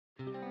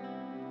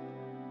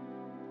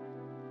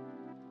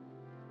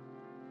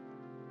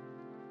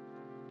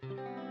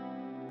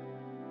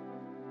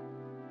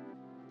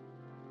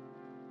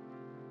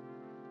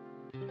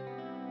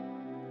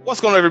What's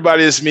going on,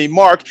 everybody? It's me,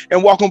 Mark,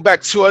 and welcome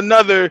back to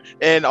another,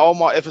 and all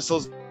my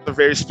episodes are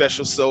very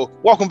special, so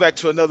welcome back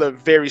to another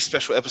very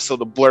special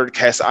episode of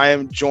Blerdkast. I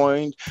am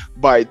joined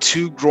by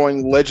two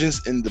growing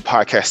legends in the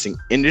podcasting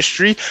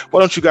industry.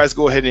 Why don't you guys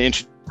go ahead and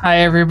introduce?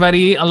 Hi,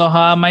 everybody.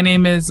 Aloha. My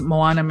name is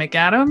Moana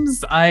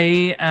McAdams.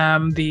 I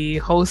am the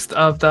host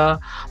of the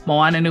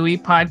Moana Nui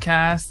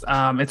podcast.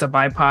 It's a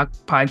BIPOC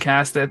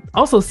podcast that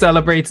also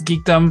celebrates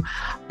geekdom,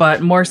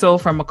 but more so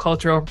from a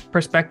cultural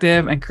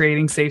perspective and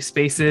creating safe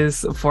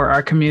spaces for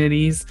our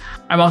communities.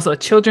 I'm also a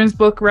children's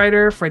book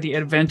writer for the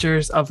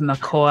Adventures of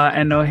Nakoa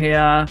and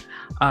Nohea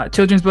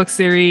children's book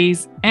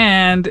series,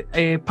 and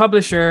a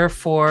publisher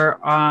for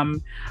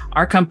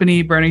our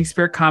company, Burning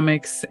Spirit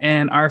Comics,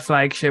 and our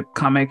flagship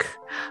comic,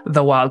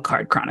 The Wild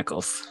Card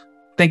Chronicles.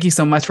 Thank you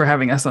so much for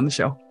having us on the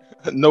show.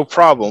 No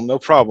problem.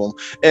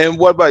 And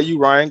what about you,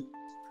 Ryan?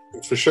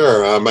 For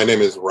sure. My name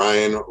is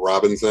Ryan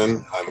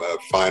Robinson. I'm a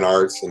fine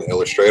arts and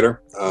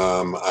illustrator.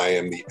 I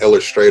am the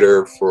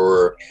illustrator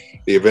for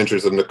The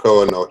Adventures of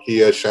Nakoa and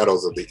Nohea,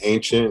 Shadows of the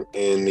Ancient,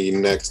 and the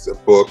next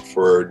book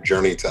for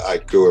Journey to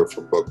Ikua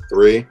for book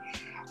 3.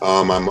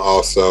 I'm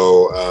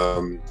also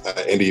an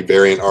indie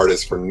variant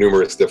artist for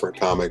numerous different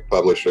comic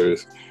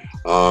publishers,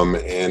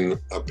 and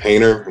a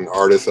painter, an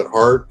artist at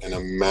heart, and a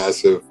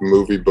massive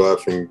movie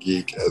buff and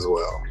geek as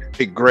well.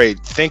 Hey, great.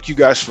 Thank you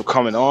guys for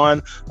coming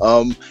on.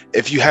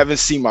 If you haven't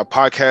seen my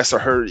podcast or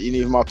heard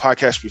any of my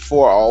podcasts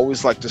before, I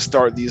always like to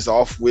start these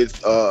off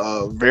with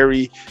a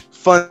very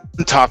fun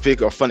topic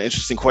or fun,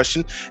 interesting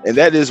question. And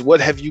that is, what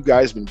have you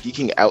guys been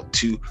geeking out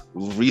to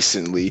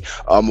recently?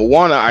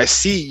 Moana, I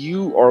see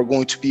you are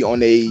going to be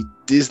on a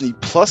Disney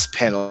Plus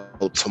panel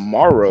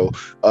tomorrow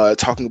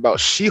talking about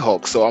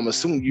She-Hulk. So I'm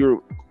assuming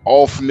you're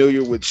all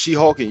familiar with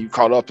She-Hulk and you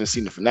caught up and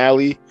seen the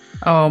finale.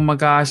 Oh my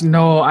gosh,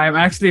 no, I'm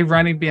actually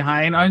running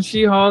behind on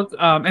She-Hulk.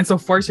 And so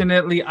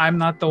fortunately, I'm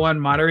not the one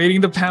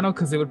moderating the panel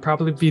because it would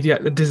probably be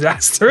a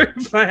disaster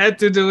if I had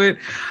to do it.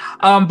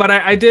 But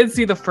I did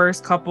see the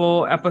first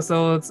couple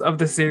episodes of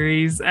the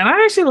series, and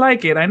I actually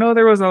like it. I know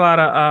there was a lot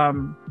of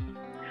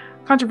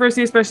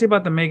controversy, especially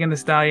about the Megan Thee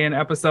Stallion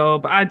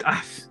episode, but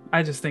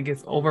I just think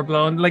it's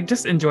overblown. Like,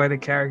 just enjoy the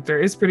character.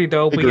 It's pretty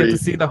dope. Agreed. We get to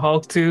see the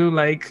Hulk too.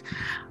 Like,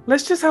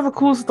 let's just have a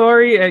cool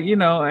story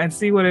and, and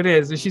see what it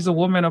is. She's a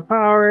woman of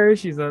power.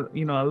 She's a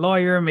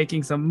lawyer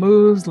making some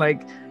moves.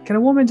 Like, can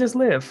a woman just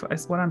live?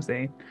 That's what I'm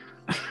saying.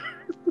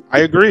 I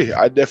agree.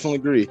 I definitely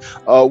agree.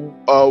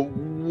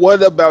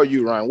 What about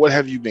you, Ryan? What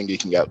have you been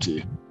geeking out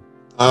to?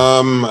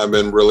 I've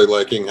been really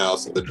liking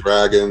House of the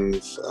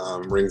Dragons.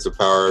 Rings of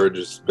Power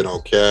just been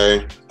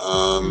okay.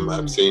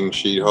 I've seen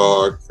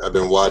She-Hulk. I've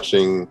been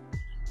watching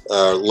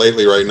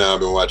lately. Right now,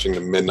 I've been watching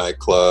The Midnight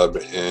Club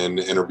and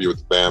Interview with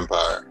the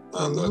Vampire.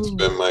 That's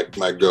been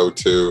my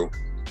go-to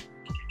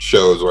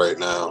shows right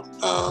now.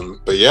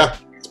 But yeah,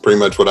 it's pretty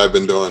much what I've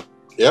been doing.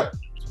 Yep.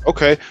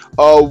 Okay.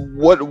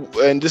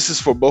 And this is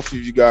for both of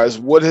you guys,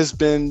 what has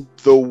been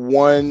the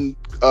one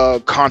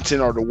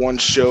content or the one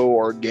show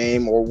or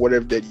game or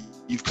whatever that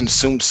you've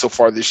consumed so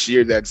far this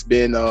year that's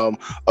been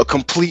a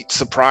complete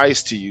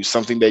surprise to you,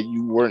 something that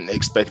you weren't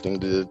expecting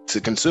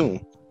to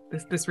consume?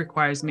 This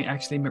requires me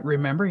actually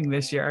remembering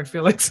this year. I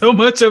feel like so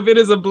much of it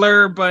is a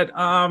blur, but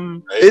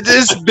it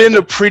has been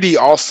a pretty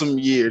awesome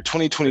year.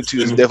 2022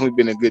 has definitely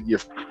been a good year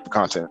for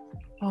content.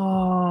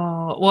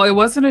 Oh, well, it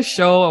wasn't a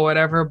show or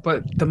whatever,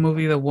 but the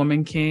movie The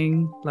Woman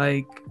King,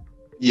 like...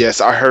 Yes,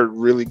 I heard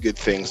really good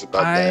things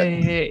about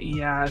that.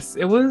 Yes,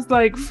 it was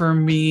like, for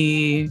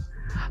me,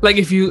 like,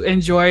 if you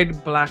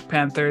enjoyed Black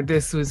Panther,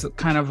 this was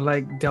kind of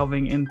like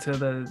delving into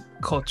the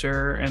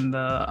culture and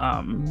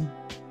the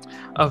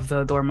of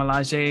the Dora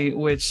Milaje,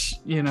 which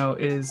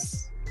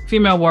is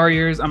female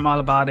warriors. I'm all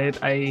about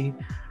it. I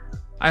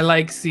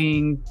like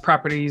seeing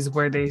properties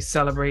where they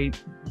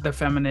celebrate the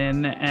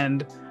feminine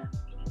and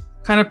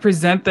kind of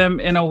present them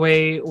in a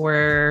way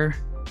where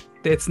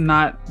it's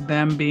not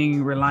them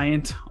being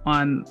reliant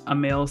on a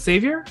male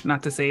savior.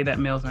 Not to say that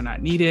males are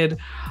not needed,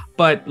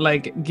 but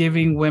like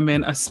giving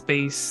women a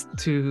space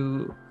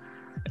to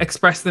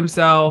express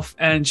themselves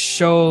and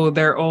show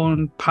their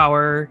own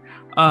power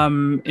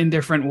in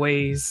different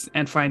ways,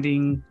 and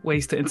finding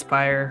ways to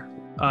inspire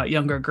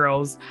younger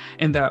girls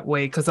in that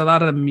way. Because a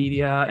lot of the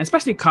media,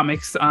 especially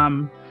comics,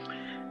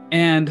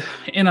 and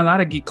in a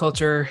lot of geek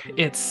culture,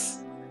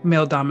 it's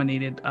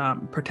male-dominated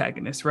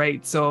protagonists,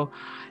 right? So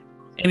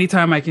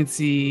anytime I can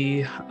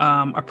see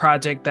a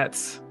project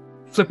that's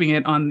flipping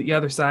it on the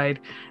other side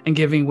and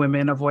giving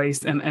women a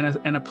voice and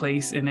a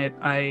place in it,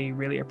 I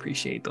really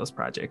appreciate those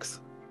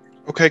projects.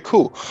 Okay,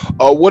 cool.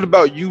 What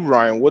about you,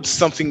 Ryan? What's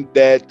something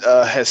that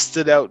has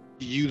stood out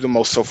to you the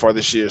most so far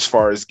this year as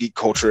far as geek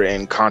culture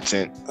and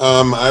content?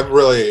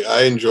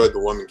 I enjoyed The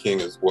Woman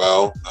King as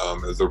well.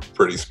 It was a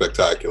pretty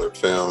spectacular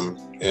film,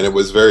 and it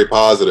was very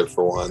positive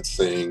for once,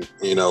 seeing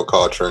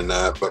culture in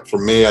that. But for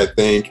me, I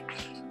think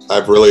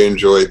I've really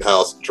enjoyed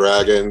House of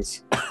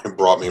Dragons. It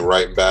brought me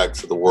right back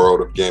to the world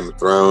of Game of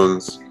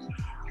Thrones.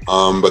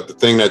 But the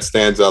thing that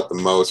stands out the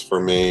most for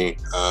me,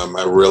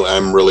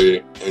 I'm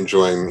really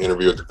enjoying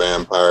Interview with the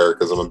Vampire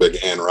because I'm a big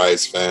Anne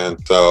Rice fan.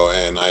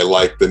 And I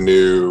like the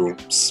new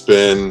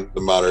spin,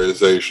 the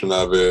modernization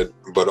of it,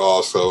 but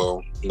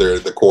also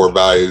the core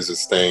values is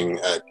staying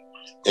at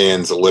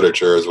Anne's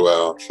literature as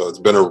well. So it's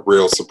been a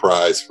real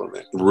surprise for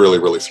me. Really,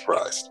 really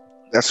surprised.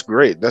 That's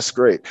great.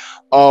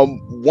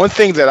 One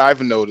thing that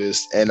I've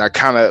noticed, and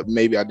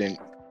maybe I didn't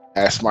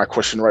ask my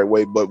question the right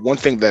way, but one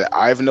thing that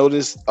I've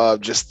noticed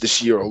just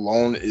this year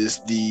alone is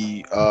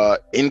the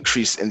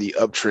increase in the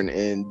uptrend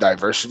in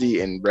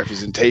diversity and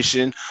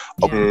representation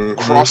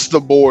across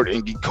the board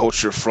in geek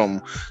culture,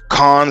 from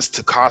cons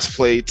to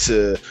cosplay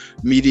to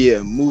media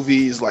and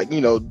movies. Like,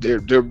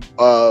 they're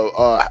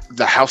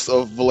the House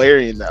of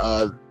Valerian,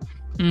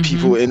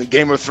 people in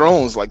Game of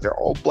Thrones, like they're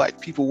all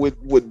black people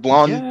with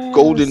blonde,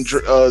 golden,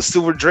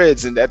 silver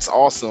dreads, and that's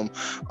awesome.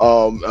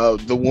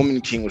 The Woman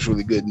King was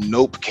really good.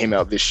 Nope came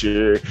out this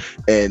year,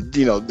 and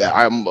that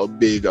I'm a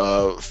big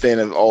fan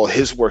of all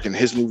his work and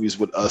his movies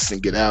with Us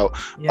and Get Out,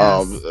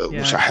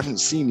 which I haven't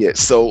seen yet.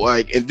 So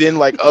and then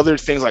other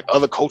things, like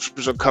other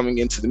cultures are coming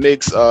into the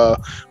mix.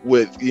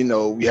 With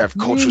we have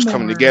cultures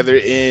coming together,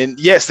 and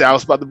yes, I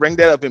was about to bring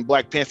that up in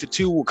Black Panther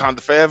 2, Wakanda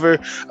Forever.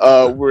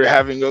 We're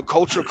having a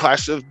cultural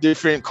clash of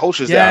different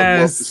cultures that I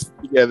love to see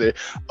together.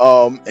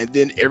 And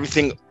then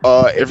Everything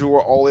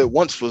Everywhere All at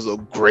Once was a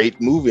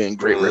great movie and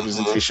great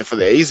representation for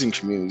the Asian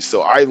community.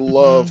 So I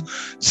love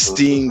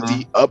seeing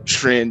the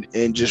uptrend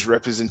in just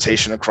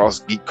representation across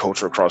geek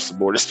culture across the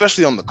board,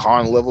 especially on the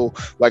con level.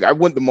 Like, I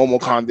went to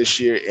MomoCon this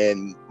year,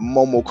 and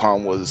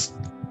MomoCon was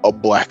a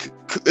black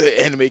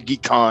anime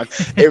geek con,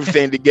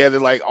 everything together,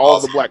 like all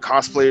the black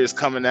cosplayers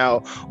coming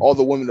out, all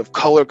the women of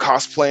color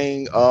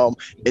cosplaying,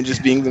 and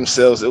just being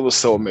themselves. It was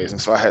so amazing.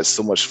 So I had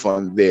so much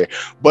fun there.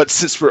 But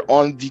since we're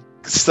on the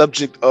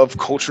subject of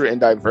culture and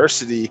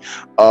diversity,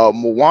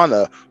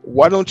 Moana,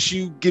 why don't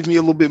you give me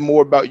a little bit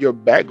more about your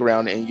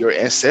background and your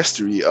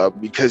ancestry,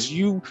 because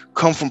you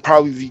come from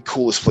probably the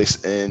coolest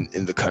place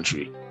in the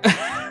country.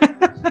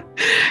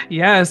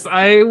 Yes,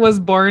 I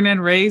was born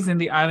and raised in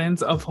the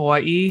islands of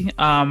Hawaii.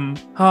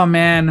 Oh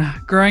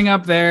man, growing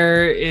up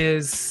there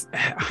it's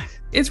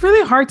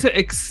really hard to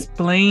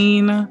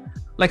explain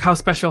like how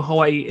special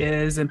Hawaii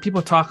is, and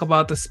people talk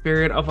about the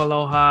spirit of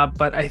aloha,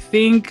 but I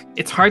think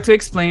it's hard to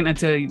explain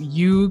until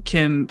you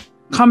can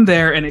come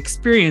there and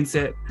experience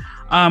it.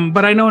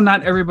 But I know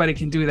not everybody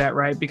can do that,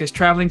 right? Because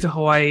traveling to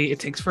Hawaii, it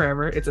takes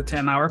forever. It's a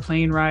 10-hour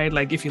plane ride,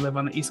 like if you live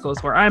on the East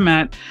Coast where I'm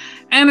at.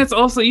 And it's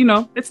also,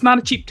 it's not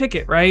a cheap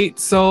ticket, right?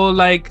 So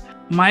like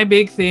my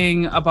big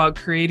thing about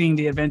creating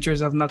the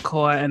Adventures of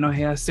Nakoa and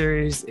Ohea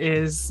series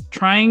is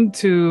trying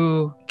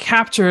to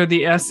capture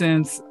the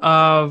essence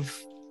of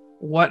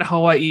what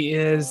Hawaii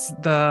is,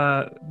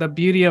 the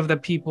beauty of the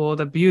people,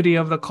 the beauty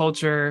of the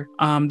culture,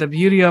 the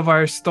beauty of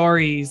our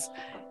stories,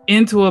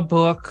 into a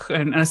book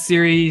and a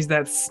series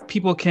that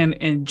people can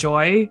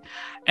enjoy.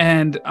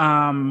 And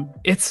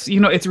it's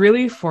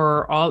really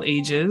for all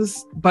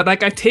ages, but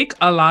like I take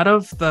a lot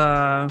of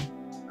the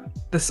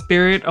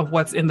spirit of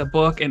what's in the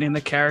book and in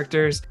the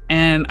characters,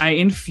 and I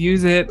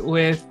infuse it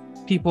with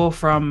people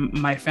from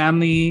my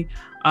family,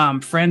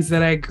 friends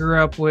that I grew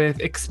up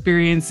with,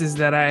 experiences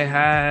that I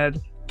had,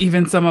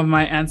 even some of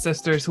my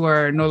ancestors who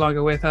are no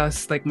longer with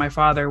us. Like my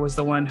father was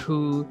the one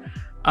who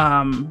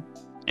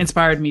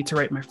inspired me to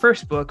write my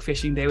first book,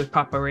 Fishing Day with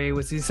Papa Ray,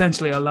 was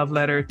essentially a love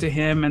letter to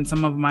him and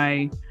some of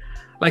my,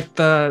 like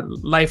the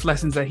life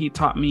lessons that he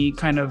taught me,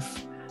 kind of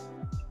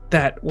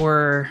that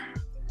were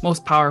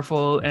most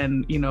powerful,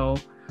 and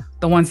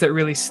the ones that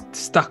really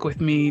stuck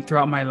with me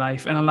throughout my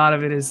life. And a lot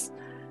of it is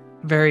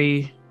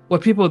very,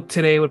 what people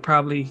today would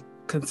probably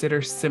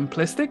consider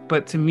simplistic,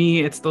 but to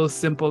me it's those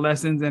simple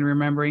lessons and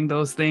remembering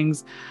those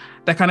things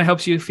that kind of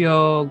helps you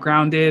feel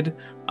grounded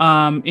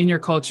in your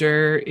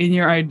culture, in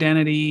your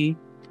identity,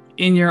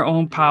 in your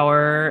own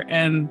power,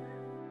 and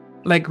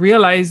like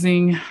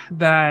realizing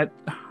that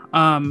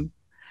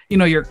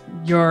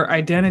your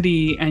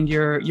identity and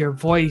your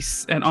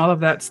voice and all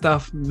of that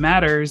stuff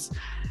matters,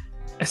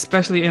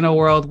 especially in a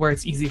world where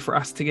it's easy for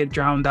us to get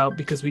drowned out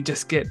because we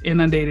just get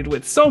inundated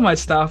with so much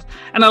stuff.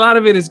 And a lot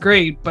of it is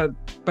great, but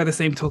by the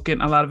same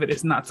token, a lot of it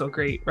is not so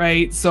great,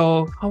 right?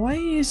 So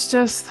Hawaii is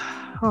just,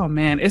 oh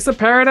man, it's a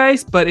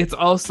paradise, but it's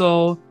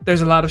also,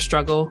 there's a lot of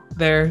struggle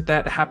there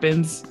that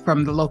happens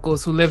from the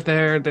locals who live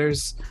there.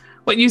 There's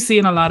what you see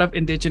in a lot of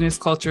indigenous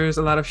cultures,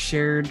 a lot of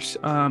shared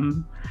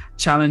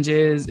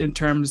challenges in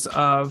terms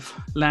of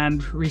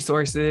land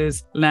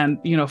resources, land,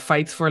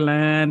 fights for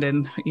land,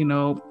 and,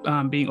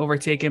 being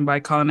overtaken by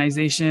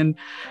colonization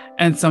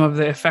and some of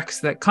the effects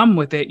that come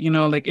with it.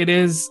 Like it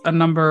is a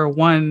number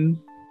one,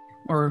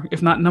 or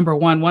if not number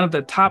one of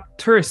the top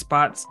tourist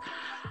spots,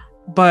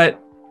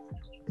 but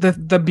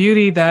the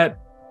beauty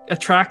that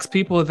attracts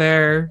people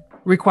there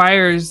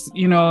requires,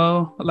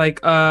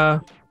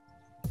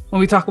 when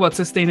we talk about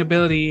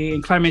sustainability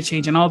and climate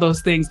change and all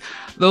those things,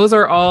 those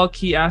are all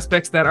key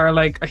aspects that are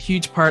like a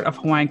huge part of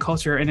Hawaiian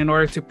culture. And in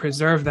order to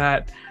preserve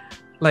that,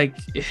 like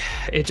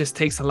it just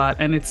takes a lot.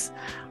 And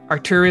our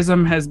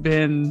tourism has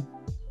been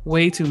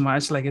way too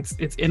much. Like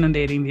it's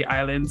inundating the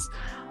islands.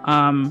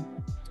 And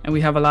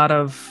we have a lot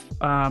of,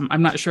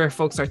 I'm not sure if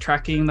folks are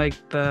tracking like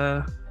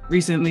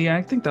recently,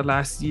 I think the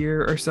last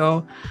year or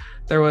so,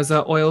 there was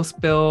an oil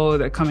spill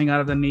that coming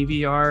out of the Navy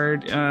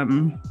Yard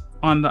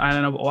on the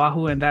island of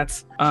Oahu, and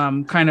that's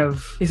kind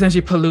of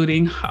essentially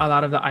polluting a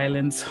lot of the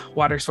island's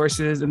water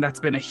sources, and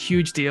that's been a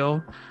huge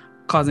deal,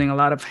 causing a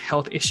lot of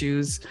health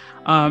issues.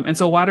 And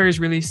so water is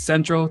really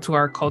central to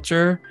our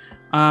culture,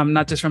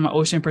 not just from an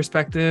ocean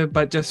perspective,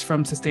 but just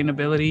from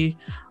sustainability.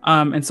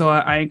 And so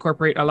I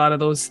incorporate a lot of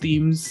those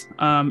themes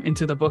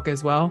into the book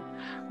as well.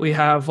 We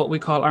have what we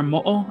call our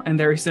mo'o, and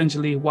they're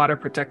essentially water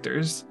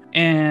protectors.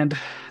 And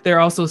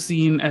they're also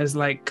seen as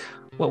like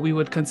what we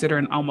would consider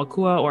an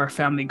aumakua or a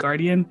family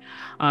guardian,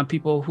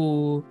 people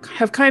who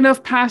have kind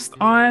of passed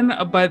on,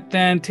 but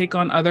then take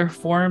on other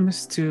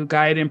forms to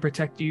guide and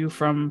protect you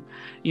from,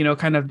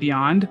 kind of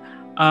beyond.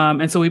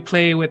 And so we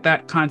play with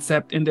that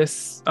concept in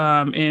this,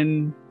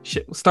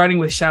 starting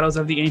with Shadows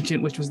of the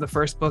Ancient, which was the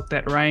first book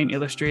that Ryan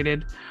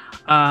illustrated,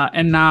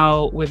 and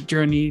now with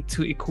Journey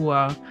to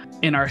Ikua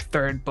in our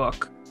third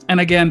book. And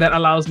again, that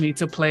allows me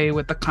to play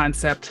with the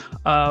concept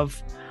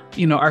of,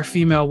 our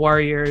female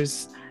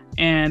warriors.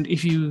 And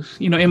if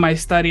in my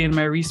study and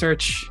my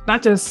research,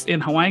 not just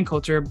in Hawaiian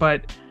culture,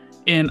 but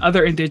in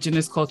other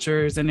Indigenous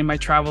cultures and in my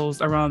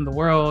travels around the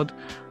world,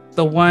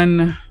 the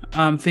one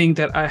thing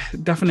that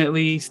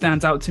definitely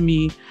stands out to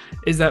me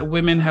is that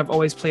women have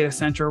always played a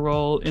central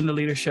role in the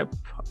leadership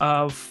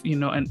of,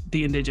 and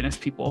the Indigenous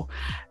people.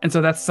 And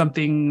so that's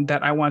something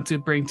that I want to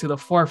bring to the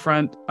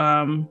forefront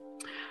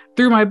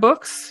through my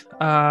books,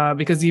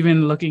 because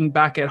even looking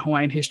back at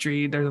Hawaiian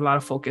history, there's a lot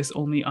of focus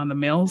only on the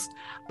males,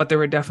 but there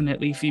were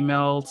definitely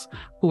females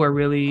who are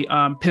really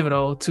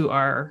pivotal to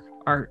our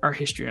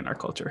history and our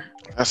culture.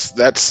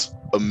 That's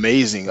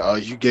amazing.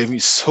 You gave me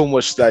so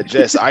much to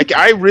digest.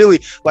 I really,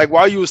 like,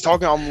 while you was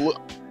talking,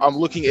 I'm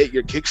looking at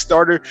your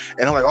Kickstarter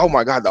and I'm like, oh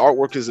my God, the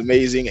artwork is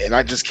amazing. And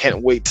I just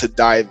can't wait to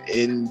dive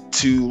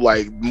into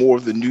like more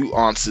of the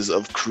nuances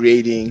of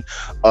creating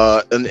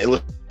an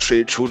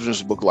illustrated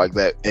children's book like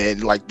that,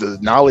 and like the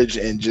knowledge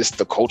and just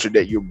the culture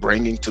that you're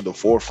bringing to the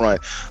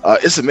forefront.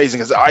 It's amazing,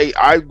 because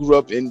I grew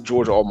up in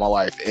Georgia all my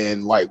life,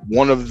 and like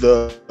one of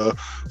the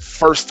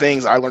first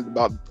things I learned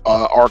about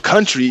our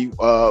country,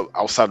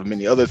 outside of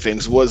many other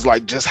things, was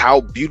like just how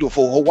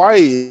beautiful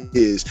Hawaii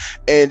is,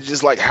 and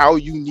just like how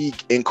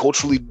unique and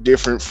culturally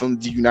different from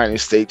the United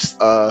States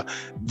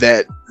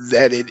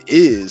that it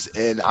is.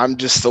 And I'm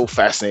just so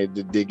fascinated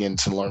to dig in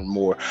to learn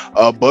more.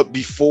 But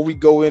before we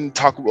go in and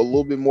talk a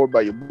little bit more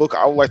about your book,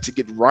 I would like to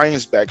get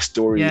Ryan's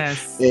backstory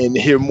and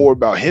hear more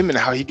about him and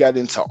how he got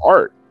into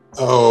art.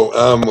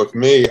 With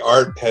me,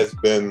 art has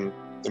been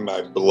in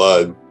my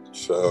blood.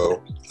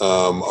 So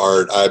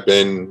art, I've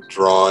been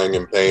drawing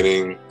and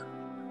painting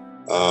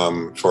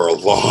for a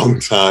long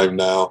time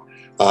now.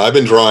 I've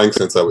been drawing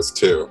since I was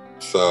 2.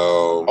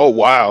 So oh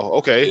wow,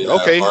 okay.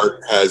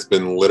 Art has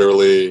been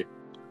literally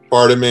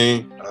part of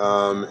me,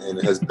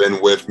 and has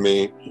been with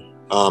me.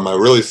 I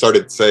really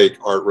started to take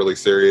art really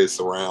serious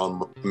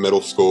around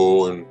middle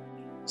school, and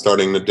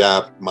starting to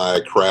adapt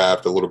my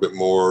craft a little bit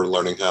more,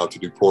 learning how to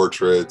do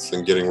portraits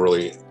and getting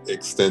really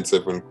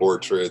extensive in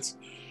portraits.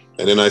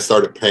 And then I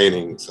started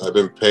painting. So I've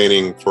been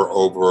painting for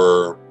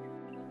over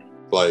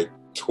like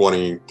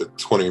 20,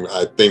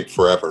 I think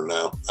forever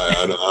now.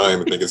 I don't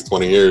even think it's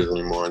 20 years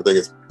anymore. I think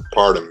it's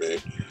part of me.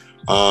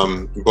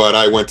 But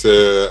I went to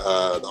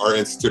the Art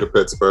Institute of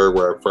Pittsburgh,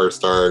 where I first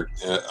started,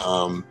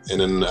 and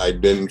then I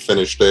didn't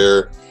finish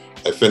there.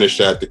 I finished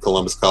at the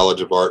Columbus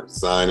College of Art and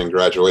Design and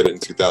graduated in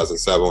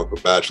 2007 with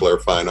a Bachelor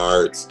of Fine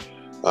Arts,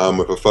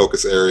 with a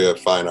focus area of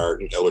fine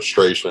art and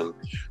illustration,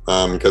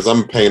 because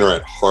I'm a painter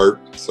at heart.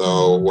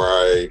 So where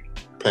I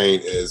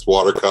paint is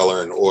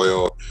watercolor and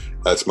oil.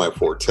 That's my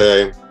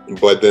forte.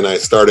 But then I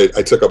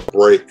took a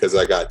break because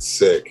I got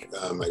sick.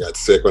 I got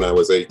sick when I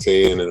was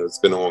 18, and it's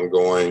been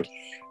ongoing.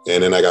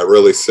 And then I got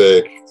really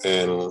sick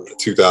in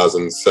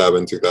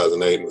 2007,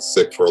 2008, and was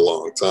sick for a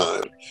long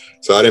time.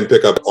 So I didn't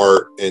pick up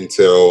art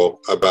until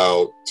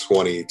about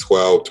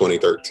 2012,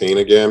 2013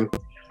 again.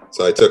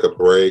 So I took a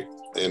break,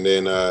 and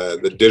then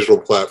the digital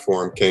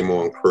platform came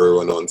on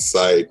Crew and on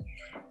site.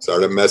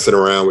 Started messing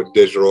around with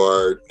digital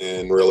art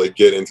and really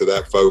get into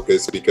that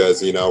focus,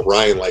 because,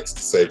 Ryan likes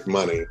to save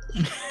money.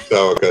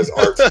 So, because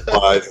art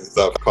supplies and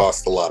stuff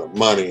cost a lot of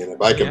money. And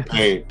if I can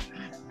paint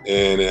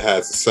and it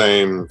has the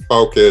same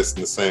focus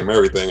and the same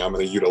everything, I'm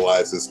going to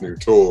utilize this new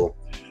tool.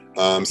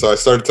 So I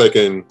started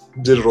taking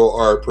digital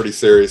art pretty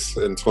serious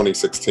in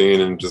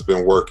 2016, and just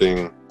been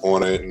working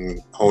on it and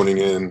honing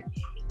in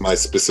my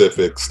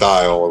specific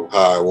style of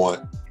how I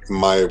want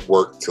my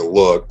work to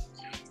look.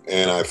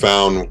 And I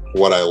found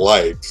what I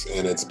liked,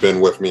 and it's been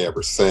with me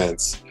ever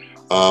since.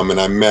 And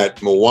I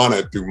met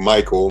Moana through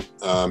Michael,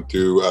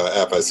 through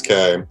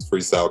FSK,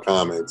 Freestyle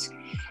Comics.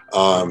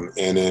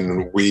 And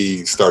then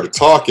we started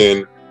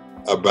talking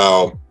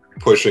about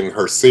pushing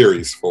her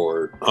series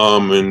forward.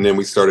 And then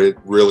we started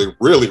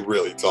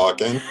really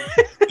talking.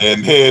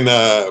 And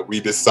then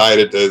we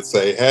decided to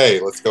say, hey,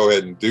 let's go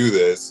ahead and do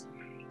this.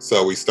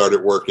 So we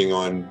started working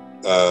on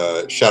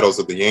Shadows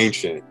of the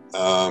Ancient.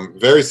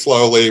 Very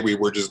slowly, we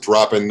were just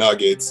dropping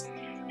nuggets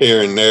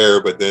here and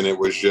there, but then it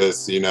was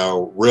just,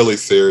 really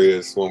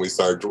serious when we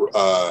started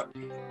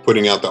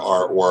putting out the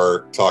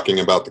artwork, talking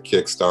about the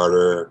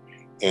Kickstarter,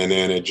 and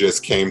then it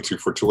just came to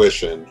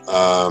fruition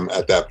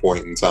at that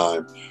point in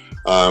time.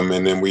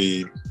 And then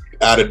we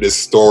added this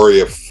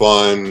story of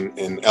fun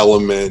and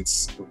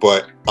elements,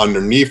 but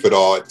underneath it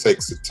all, it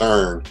takes a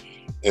turn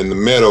in the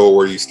middle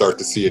where you start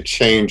to see a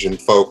change in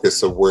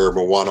focus of where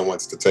Moana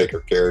wants to take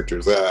her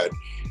characters at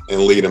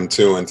and lead them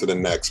into the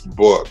next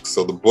book.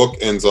 So the book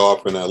ends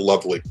off in a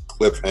lovely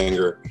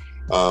cliffhanger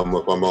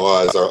with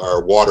Moa as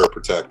our water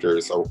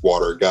protectors, our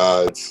water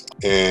gods.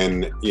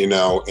 And,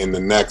 in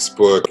the next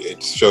book,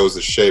 it shows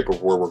the shape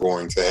of where we're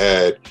going to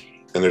head.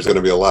 And there's going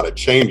to be a lot of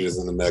changes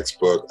in the next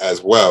book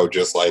as well,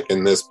 just like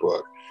in this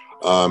book.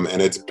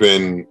 And it's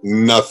been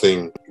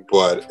nothing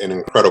but an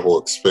incredible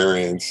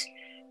experience.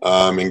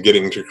 And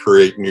getting to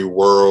create new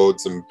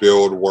worlds and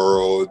build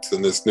worlds.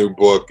 And this new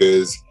book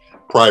is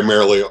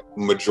primarily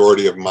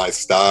majority of my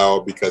style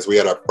because we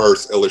had our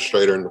first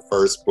illustrator in the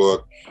first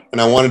book.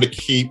 And I wanted to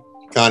keep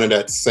kind of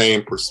that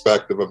same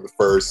perspective of the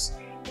first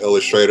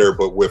illustrator,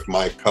 but with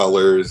my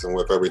colors and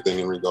with everything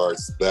in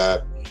regards to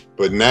that.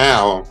 But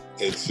now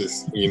it's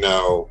just,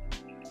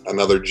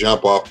 another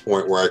jump off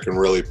point where I can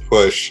really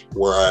push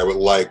where I would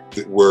like,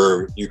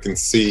 where you can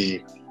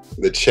see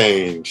the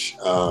change,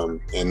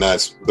 and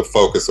that's the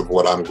focus of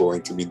what I'm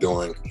going to be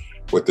doing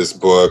with this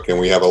book. And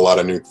we have a lot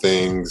of new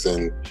things,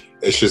 and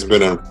it's just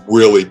been a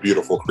really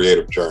beautiful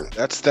creative journey.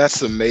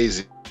 That's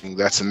amazing.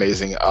 That's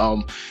amazing.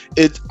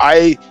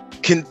 I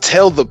can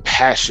tell the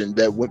passion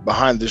that went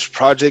behind this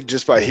project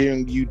just by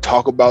hearing you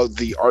talk about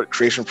the art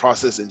creation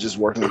process and just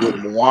working with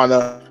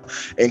Moana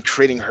and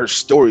creating her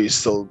stories.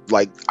 So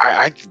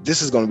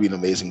this is going to be an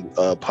amazing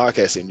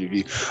podcast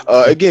interview.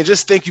 Again,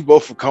 just thank you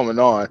both for coming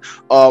on.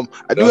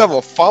 I do have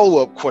a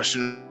follow-up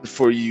question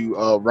for you,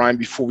 Ryan,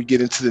 before we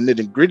get into the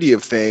nitty-gritty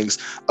of things.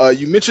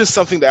 You mentioned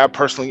something that I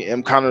personally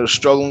am kind of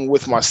struggling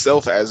with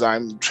myself as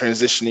I'm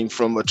transitioning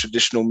from a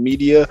traditional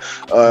media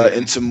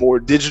into more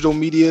digital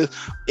media.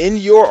 In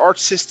your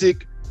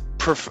artistic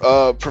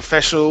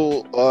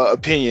professional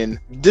opinion,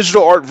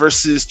 digital art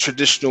versus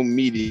traditional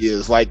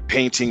medias like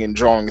painting and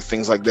drawing and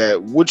things like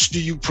that, which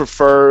do you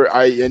prefer?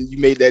 And you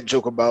made that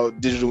joke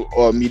about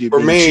digital media. For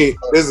me,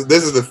 this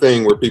is the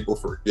thing where people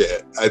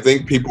forget. I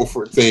think people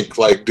think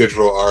like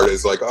digital art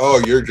is like,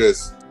 oh, you're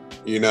just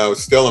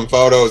stealing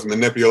photos,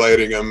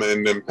 manipulating them,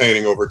 and then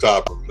painting over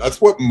top of them.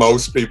 That's what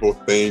most people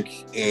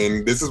think,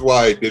 and this is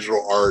why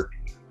digital art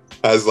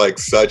has like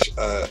such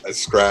a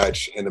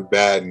scratch and a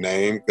bad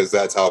name, because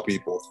that's how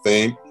people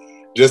think.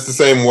 Just the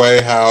same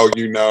way how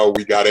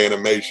we got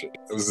animation.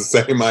 It was the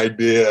same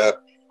idea,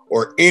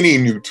 or any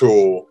new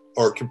tool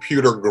or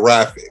computer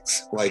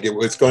graphics. Like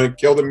it's going to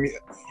kill the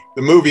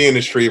movie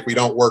industry if we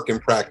don't work in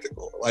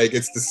practical. Like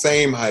it's the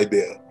same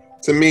idea.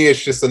 To me,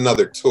 it's just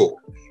another tool.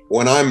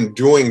 When I'm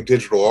doing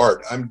digital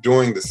art, I'm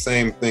doing the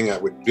same thing I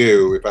would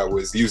do if I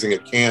was using a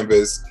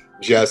canvas,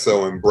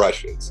 gesso, and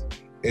brushes.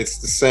 It's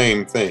the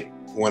same thing.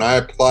 When I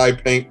apply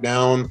paint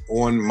down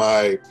on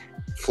my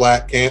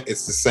flat can,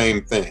 it's the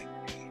same thing.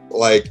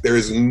 Like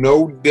there's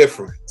no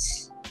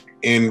difference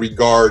in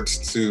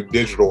regards to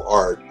digital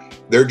art.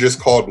 They're just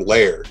called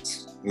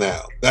layers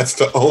now. That's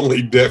the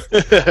only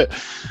difference.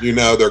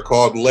 They're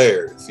called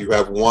layers. You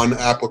have one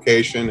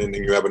application, and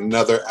then you have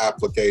another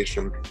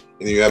application,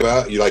 and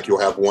then you'll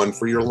have one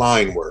for your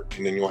line work,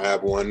 and then you'll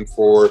have one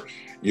for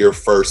your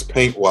first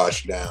paint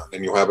wash down,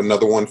 and you'll have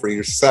another one for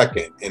your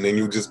second, and then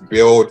you just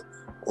build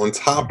on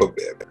top of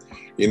it.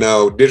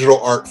 Digital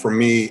art for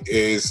me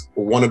is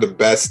one of the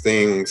best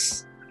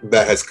things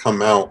that has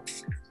come out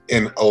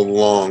in a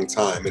long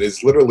time. It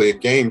is literally a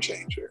game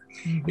changer.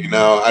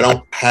 I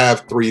don't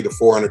have $300 to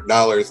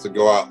 $400 to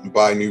go out and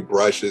buy new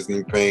brushes,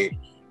 new paint,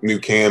 new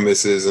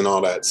canvases, and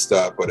all that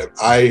stuff. But if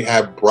I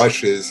have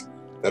brushes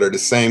that are the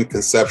same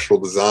conceptual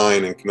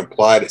design and can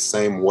apply the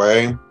same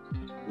way,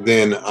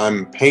 then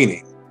I'm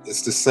painting.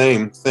 It's the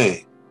same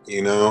thing,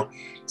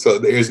 So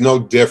there's no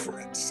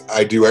difference.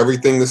 I do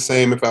everything the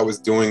same if I was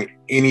doing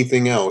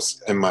anything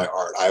else in my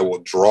art. I will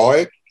draw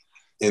it,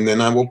 and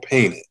then I will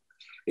paint it.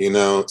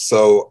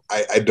 So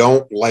I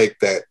don't like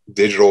that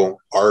digital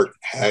art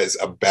has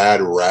a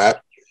bad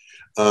rap,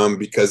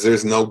 because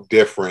there's no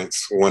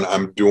difference when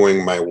I'm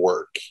doing my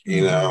work,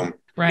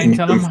 Ryan,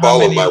 tell them how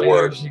many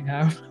layers you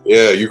have.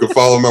 Yeah, you can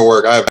follow my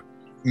work. I have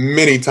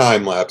many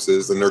time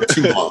lapses, and they're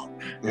too long.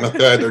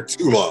 Okay, they're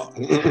too long.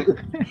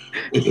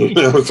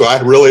 So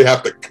I really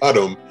have to cut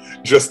them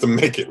just to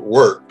make it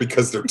work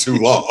because they're too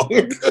long.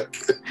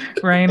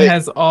 Ryan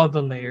has all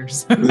the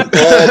layers. All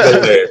the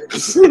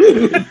layers.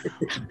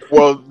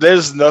 Well,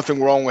 there's nothing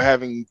wrong with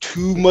having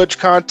too much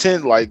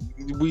content. Like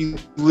we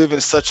live in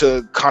such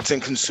a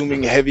content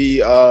consuming heavy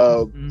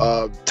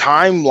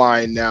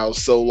timeline now.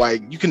 So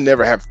like you can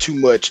never have too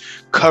much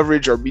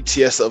coverage or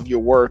BTS of your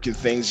work and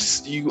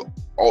things. You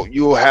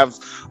you'll have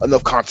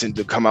enough content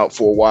to come out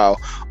for a while.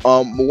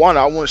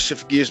 Moana, I want to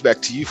shift gears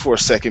back to you for a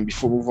second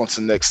before we move on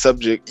to the next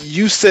subject.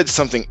 You said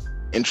something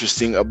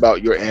interesting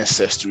about your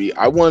ancestry.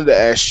 I wanted to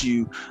ask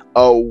you,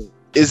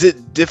 is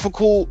it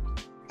difficult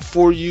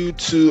for you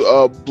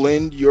to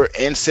blend your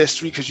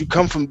ancestry, because you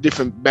come from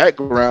different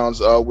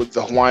backgrounds with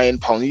the Hawaiian,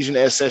 Polynesian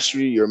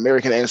ancestry, your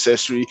American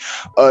ancestry?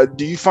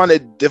 Do you find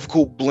it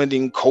difficult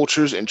blending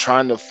cultures and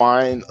trying to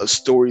find a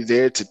story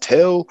there to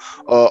tell,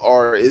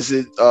 or is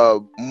it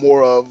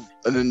more of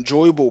an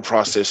enjoyable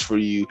process for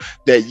you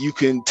that you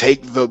can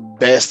take the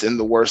best and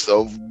the worst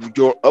of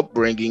your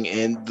upbringing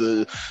and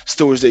the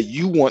stories that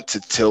you want to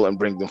tell and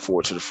bring them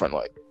forward to the front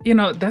light? You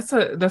know, that's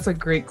a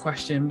great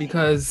question,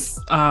 because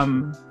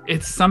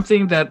it's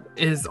something that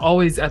is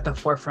always at the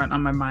forefront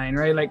on my mind,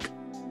 right? Like,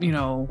 you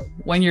know,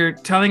 when you're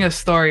telling a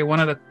story, one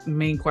of the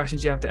main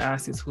questions you have to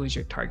ask is, who is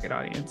your target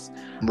audience?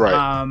 Right.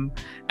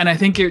 And I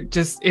think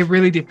it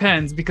really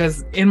depends,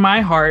 because in my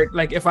heart,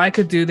 like, if I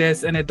could do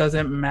this and it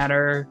doesn't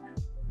matter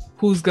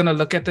who's gonna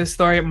look at this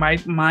story,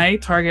 my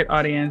target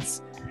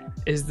audience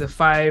is the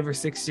 5 or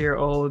 6 year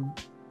old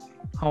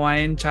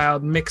Hawaiian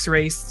child, mixed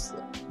race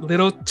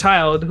little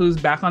child who's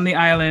back on the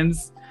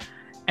islands,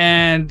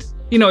 and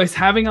you know, is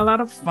having a lot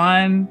of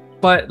fun,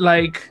 but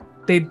like,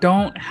 they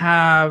don't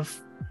have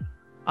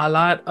a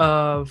lot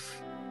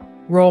of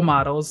role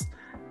models.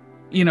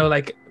 You know,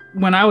 like,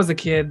 when I was a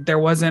kid, there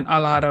wasn't a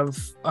lot of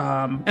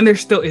and there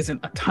still isn't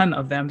a ton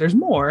of them. There's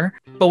more,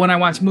 but when I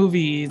watch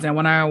movies and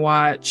when I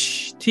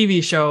watch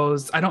TV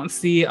shows, I don't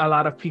see a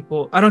lot of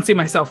people. I don't see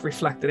myself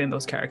reflected in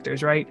those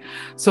characters, right?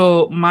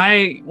 So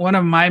one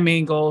of my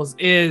main goals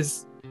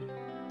is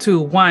to,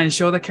 one,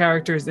 show the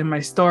characters in my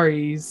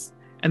stories,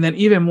 and then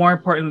even more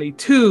importantly,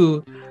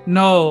 two,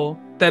 know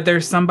that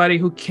there's somebody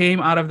who came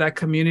out of that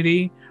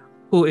community,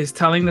 who is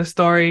telling the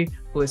story,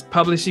 who is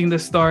publishing the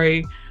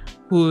story,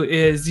 who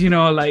is, you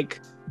know, like,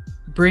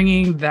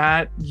 bringing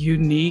that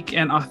unique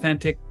and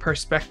authentic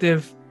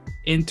perspective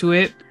into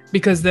it,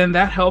 because then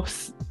that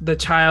helps the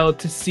child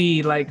to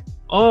see, like,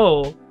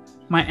 oh,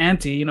 my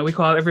auntie, you know, we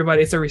call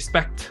everybody, it's a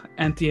respect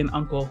auntie and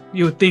uncle.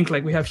 You would think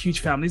like we have huge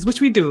families, which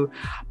we do,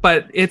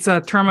 but it's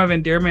a term of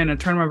endearment, a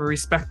term of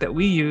respect that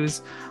we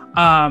use.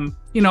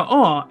 You know,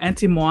 oh,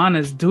 Auntie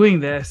Moana's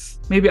doing this.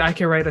 Maybe I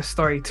can write a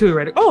story too,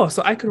 right? Oh,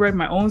 so I could write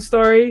my own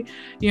story,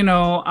 you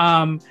know?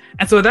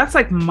 And so that's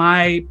like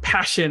my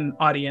passion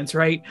audience,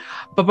 right?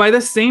 But by the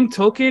same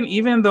token,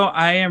 even though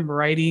I am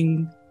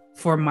writing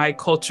for my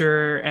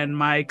culture and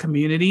my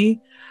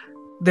community,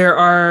 there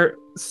are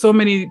so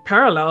many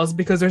parallels,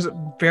 because there's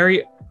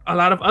a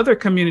lot of other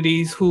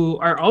communities who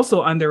are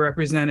also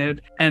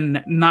underrepresented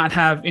and not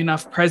have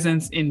enough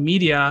presence in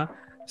media.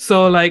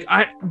 So like,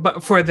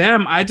 but for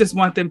them, I just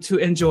want them to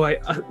enjoy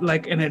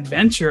like an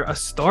adventure, a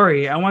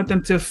story. I want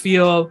them to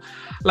feel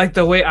like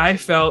the way I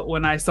felt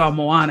when I saw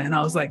Moana, and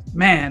I was like,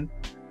 man,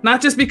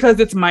 not just because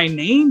it's my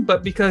name,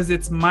 but because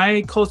it's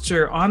my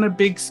culture on a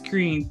big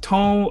screen,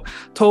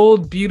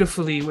 told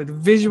beautifully with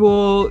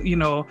visual, you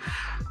know,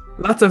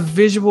 lots of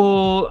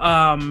visual,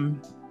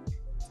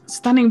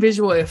 stunning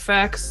visual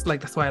effects. Like,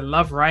 that's why I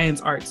love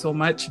Ryan's art so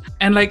much.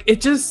 And like,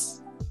 it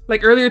just,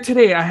 like, earlier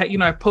today,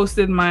 I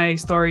posted my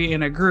story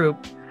in a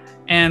group,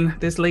 and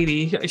this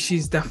lady,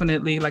 she's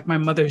definitely like my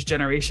mother's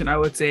generation, I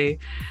would say.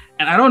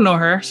 And I don't know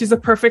her. She's a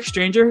perfect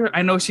stranger.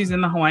 I know she's in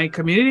the Hawaiian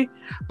community,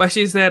 but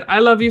she said, I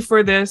love you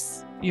for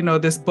this, you know,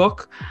 this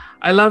book.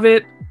 I love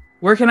it.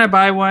 Where can I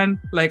buy one?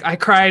 Like, I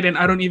cried and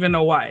I don't even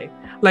know why.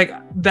 Like,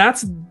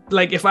 that's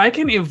like, if I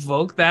can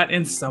evoke that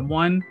in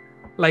someone,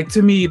 like,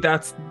 to me,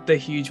 that's the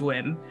huge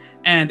win.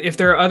 And if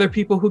there are other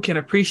people who can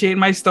appreciate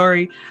my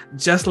story,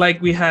 just like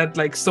we had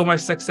like so much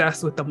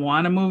success with the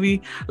Moana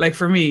movie, like,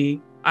 for me,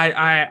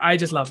 I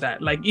just love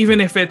that. Like, even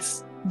if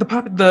it's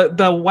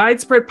the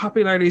widespread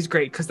popularity is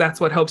great, because that's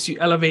what helps you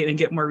elevate and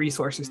get more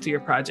resources to your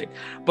project.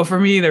 But for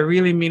me, the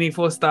really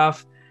meaningful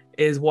stuff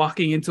is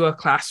walking into a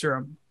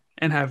classroom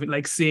and having,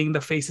 like, seeing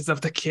the faces of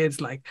the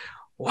kids, like,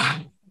 wow,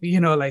 you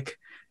know, like,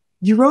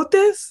 you wrote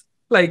this?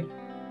 Like,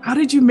 how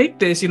did you make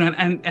this? You know,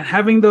 and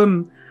having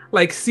them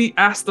like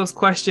ask those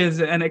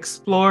questions and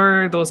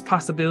explore those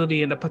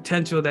possibility and the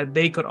potential that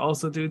they could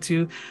also do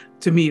too.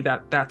 To me,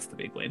 that's the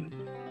big win.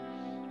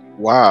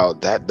 Wow,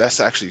 that's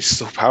actually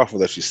so powerful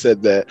that you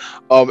said that.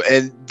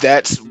 And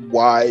that's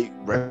why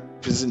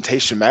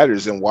representation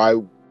matters, and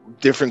why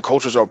different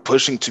cultures are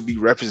pushing to be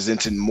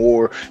represented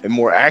more and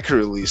more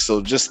accurately.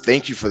 So just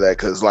thank you for that,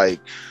 because like,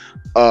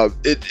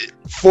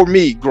 for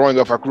me, growing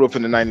up, I grew up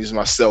in the 90s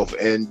myself,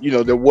 and you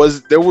know, there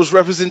was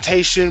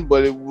representation,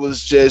 but it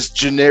was just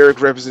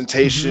generic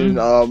representation.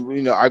 Mm-hmm.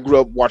 You know, I grew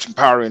up watching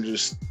Power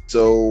Rangers,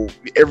 so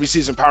every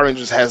season Power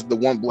Rangers has the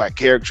one black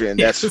character, and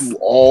that's who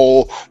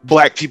all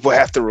black people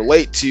have to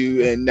relate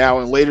to. And now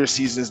in later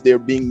seasons, they're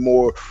being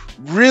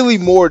really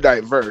more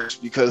diverse,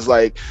 because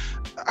like,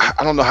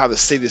 I don't know how to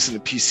say this in a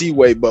PC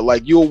way, but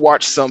like, you'll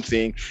watch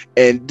something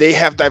and they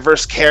have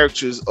diverse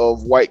characters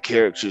of white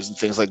characters and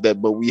things like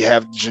that, but we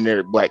have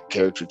generic black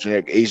character,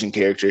 generic Asian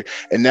character.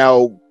 And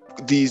now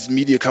these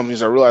media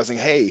companies are realizing,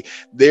 hey,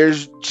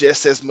 there's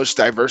just as much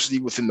diversity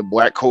within the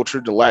Black culture,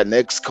 the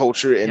Latinx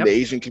culture, and the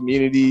Asian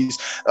communities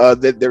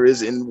that there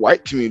is in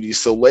white communities.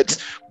 So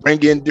let's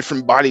bring in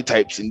different body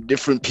types and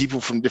different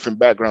people from different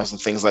backgrounds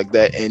and things like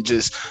that. And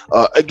just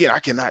again, I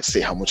cannot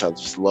say how much I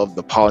just love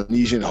the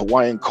Polynesian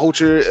Hawaiian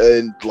culture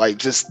and like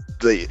just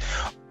the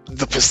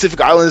Pacific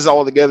Islands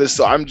all together.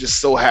 So I'm just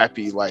so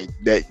happy like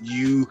that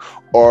you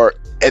are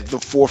at the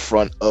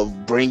forefront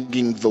of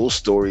bringing those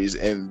stories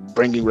and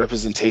bringing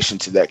representation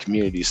to that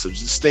community. So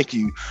just thank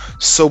you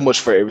so much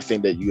for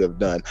everything that you have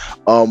done.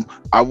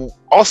 I will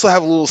also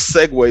have a little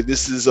segue.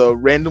 This is a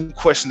random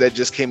question that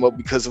just came up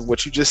because of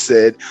what you just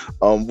said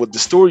with the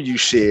story you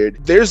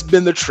shared. There's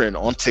been the trend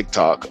on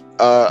TikTok,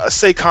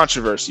 say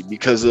controversy,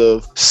 because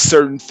of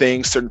certain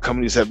things certain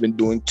companies have been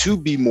doing to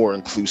be more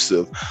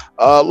inclusive.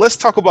 Let's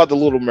talk about The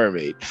Little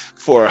Mermaid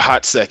for a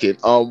hot second.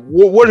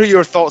 What are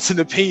your thoughts and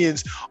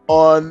opinions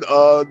on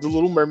The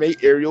Little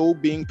Mermaid Ariel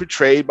being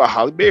portrayed by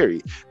Halle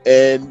Berry?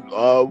 And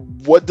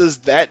what does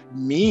that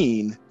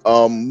mean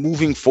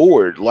moving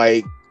forward?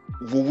 Like,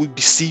 will we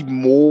see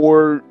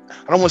more,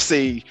 I don't want to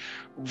say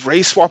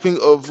race swapping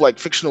of like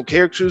fictional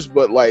characters,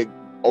 but like,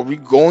 are we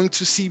going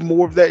to see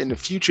more of that in the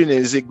future? And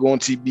is it going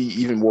to be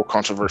even more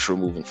controversial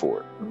moving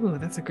forward? Ooh,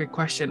 that's a great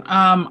question.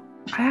 I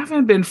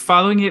haven't been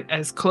following it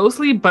as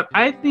closely, but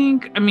I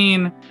think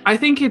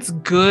it's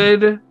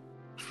good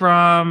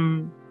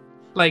from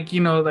like, you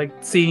know, like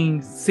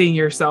seeing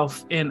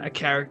yourself in a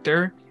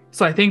character.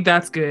 So I think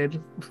that's good.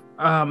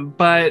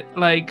 But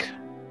like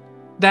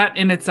that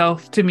in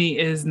itself to me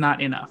is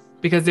not enough,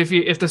 because if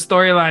the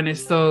storyline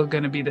is still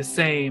going to be the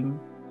same,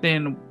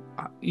 then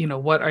you know,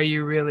 what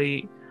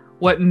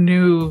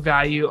new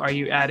value are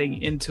you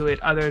adding into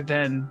it other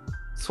than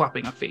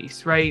swapping a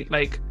face, right?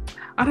 Like,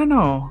 I don't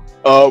know.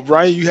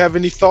 Ryan, you have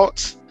any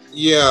thoughts?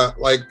 Yeah,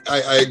 like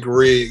I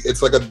agree.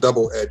 It's like a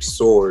double-edged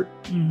sword,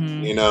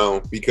 you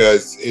know,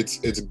 because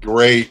it's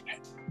great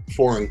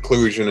for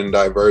inclusion and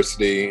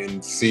diversity,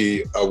 and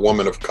see a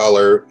woman of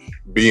color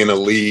being a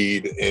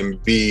lead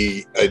and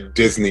be a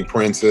Disney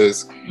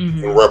princess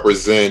and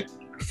represent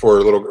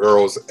for little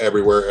girls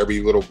everywhere,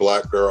 every little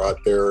Black girl out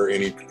there,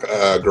 any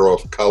girl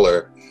of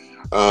color.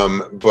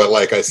 But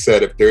like I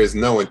said, if there is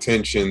no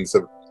intentions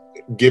of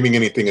giving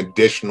anything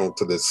additional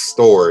to this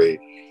story,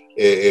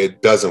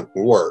 it doesn't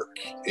work.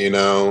 You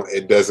know,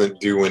 it doesn't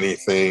do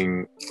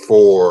anything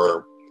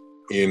for,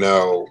 you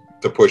know,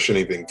 to push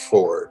anything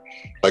forward.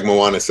 Like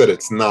Moana said,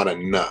 it's not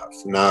enough.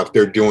 Now, if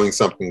they're doing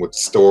something with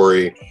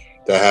story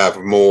to have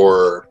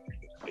more,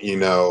 you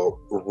know,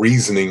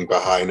 reasoning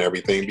behind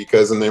everything,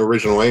 because in the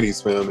original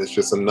 80s film, it's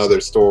just another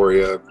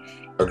story of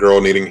a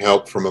girl needing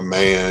help from a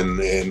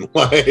man, and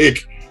like it's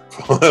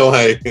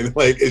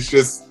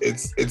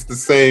the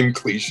same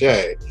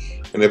cliche.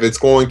 And if it's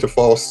going to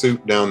fall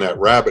suit down that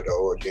rabbit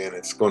hole again,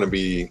 it's going to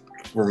be,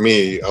 for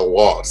me, a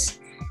loss,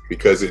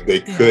 because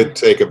they could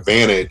take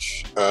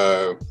advantage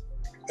of,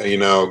 you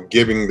know,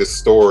 giving the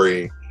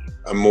story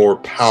a more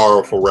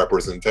powerful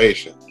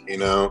representation. You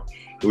know,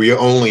 we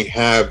only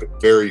have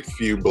very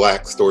few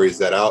Black stories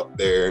that out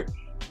there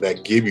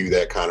that give you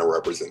that kind of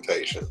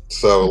representation.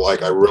 So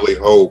like, I really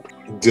hope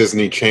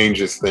Disney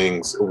changes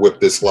things with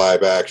this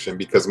live action,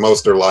 because most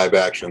of their live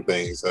action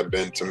things have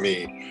been, to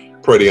me,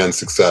 pretty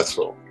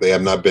unsuccessful. They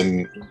have not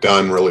been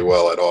done really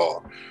well at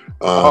all.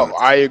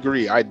 I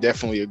agree. I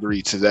definitely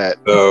agree to that.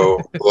 So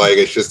like,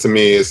 it's just, to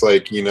me, it's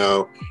like, you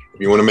know,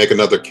 if you want to make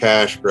another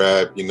cash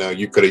grab, you know,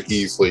 you could have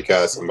easily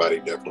cast somebody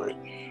different.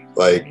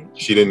 Like,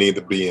 she didn't need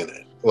to be in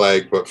it.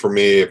 Like, but for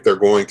me, if they're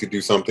going to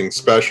do something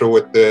special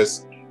with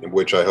this,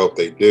 which I hope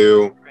they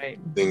do,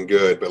 then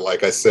good. But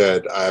like I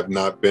said, I have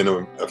not been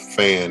a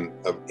fan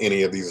of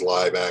any of these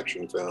live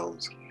action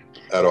films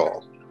at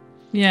all.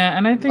 Yeah,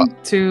 and I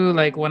think too,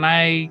 like when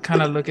I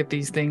kind of look at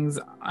these things,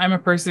 I'm a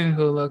person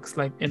who looks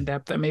like in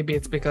depth, and maybe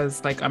it's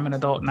because like I'm an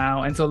adult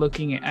now, and so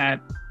looking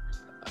at,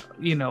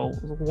 you know,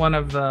 one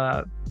of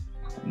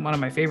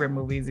my favorite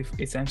movies,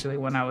 essentially,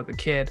 when I was a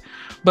kid,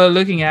 but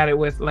looking at it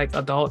with like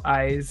adult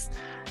eyes,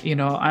 you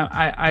know,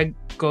 I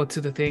go to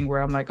the thing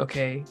where I'm like,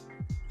 okay,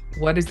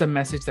 what is the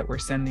message that we're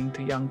sending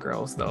to young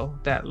girls though?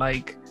 That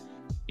like,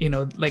 you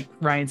know, like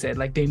Ryan said,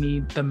 like they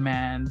need the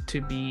man to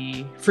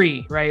be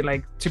free, right?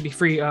 Like to be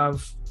free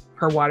of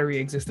her watery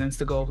existence,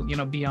 to go, you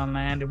know, be on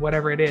land and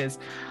whatever it is.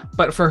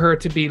 But for her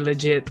to be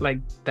legit, like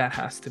that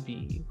has to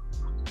be,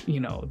 you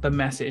know, the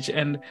message.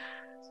 And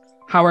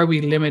how are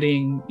we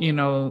limiting, you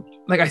know,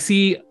 like I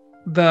see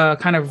the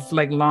kind of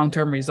like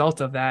long-term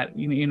results of that.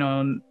 You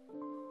know,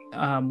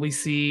 we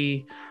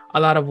see a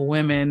lot of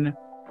women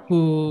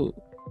who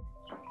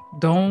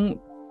don't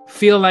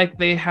feel like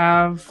they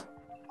have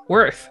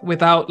worth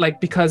without, like,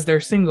 because they're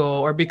single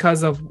or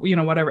because of, you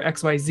know, whatever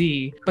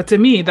XYZ. But to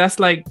me, that's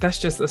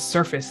just a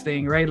surface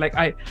thing, right? Like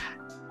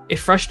it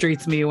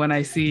frustrates me when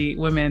I see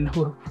women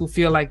who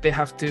feel like they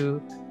have to,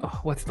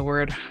 what's the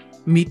word?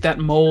 Meet that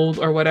mold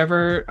or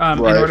whatever, in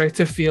order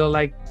to feel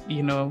like,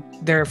 you know,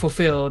 they're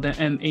fulfilled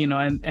and you know,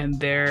 and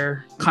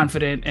they're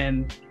confident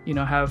and, you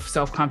know, have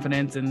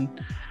self-confidence. And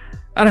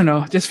I don't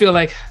know, just feel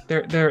like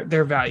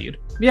they're valued.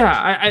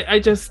 Yeah, I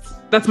just,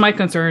 that's my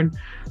concern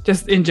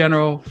just in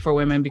general for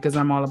women, because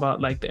I'm all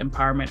about like the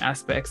empowerment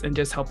aspects and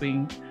just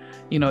helping,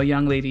 you know,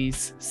 young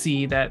ladies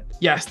see that,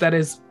 yes, that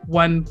is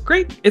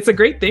it's a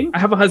great thing. I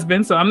have a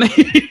husband, so I'm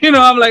you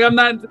know, I'm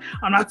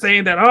not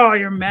saying that, oh,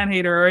 you're a man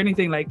hater or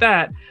anything like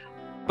that,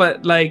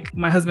 but like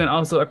my husband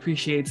also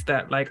appreciates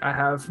that like I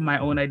have my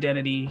own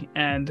identity,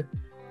 and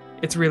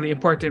it's really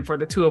important for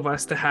the two of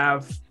us to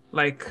have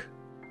like,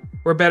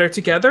 we're better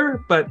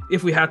together, but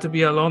if we had to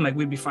be alone, like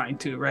we'd be fine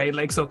too, right?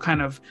 Like, so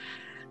kind of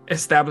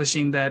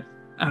establishing that,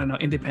 I don't know,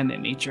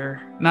 independent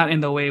nature, not in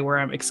the way where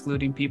I'm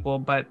excluding people,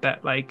 but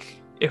that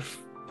like, if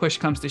push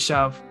comes to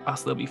shove, I'll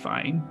still be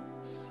fine.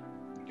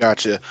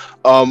 Gotcha.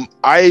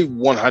 I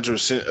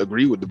 100%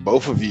 agree with the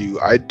both of you.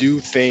 I do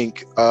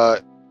think,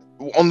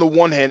 on the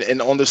one hand and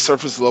on the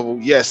surface level,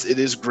 yes, it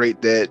is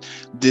great that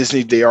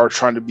Disney, they are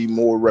trying to be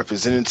more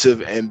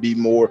representative and be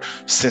more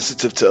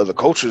sensitive to other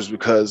cultures,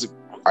 because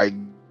I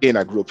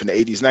grew up in the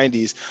 80s,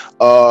 90s,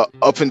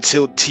 up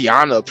until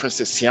Tiana,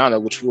 Princess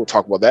Tiana, which we'll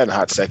talk about that in a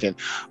hot second.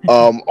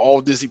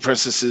 All Disney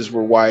princesses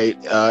were white,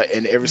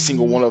 and every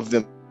single one of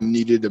them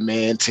needed a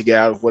man to get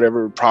out of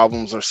whatever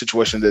problems or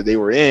situation that they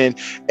were in.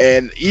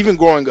 And even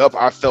growing up,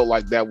 I felt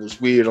like that was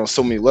weird on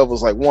so many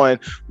levels. Like, one,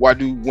 why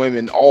do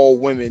all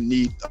women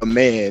need a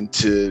man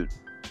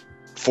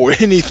for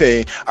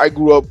anything? I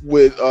grew up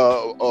with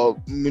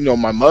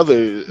my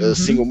mother, a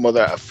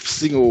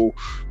single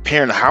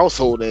parent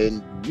household,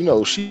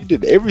 and she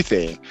did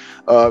everything.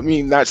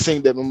 Not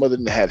saying that my mother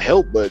didn't have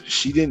help, but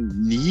she didn't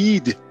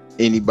need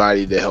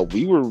anybody to help.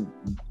 We were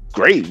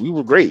great,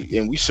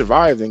 and we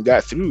survived and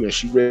got through, and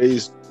she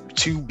raised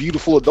two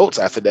beautiful adults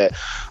after that.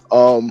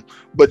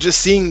 But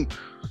just seeing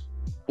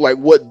like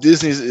what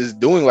Disney is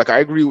doing, like I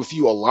agree with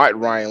you a lot,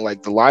 Ryan.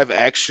 Like the live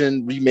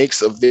action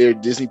remakes of their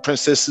Disney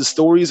princesses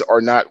stories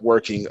are not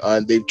working.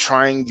 They're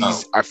trying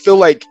these, I feel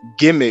like,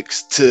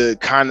 gimmicks to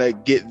kind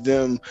of get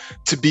them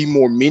to be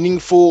more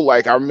meaningful.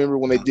 Like I remember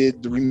when they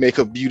did the remake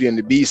of Beauty and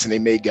the Beast, and they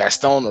made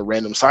Gaston a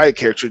random side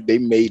character. They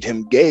made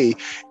him gay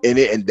in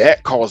it, and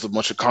that caused a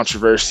bunch of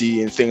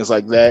controversy and things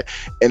like that.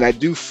 And I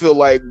do feel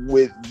like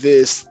with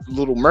this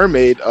Little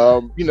Mermaid,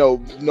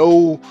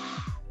 no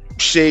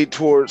shade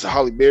towards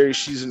Halle Berry.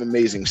 She's an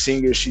amazing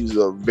singer. She's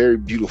a very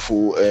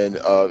beautiful and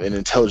an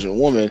intelligent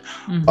woman.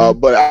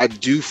 But I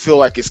do feel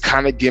like it's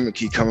kind of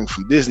gimmicky coming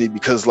from Disney,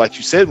 because like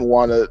you said,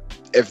 Moana,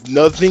 if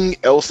nothing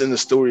else in the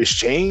story has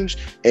changed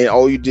and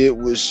all you did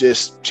was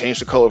just change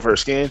the color of her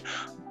skin,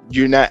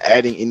 you're not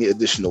adding any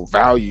additional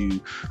value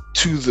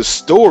to the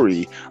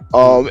story.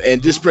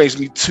 And this brings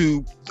me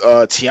to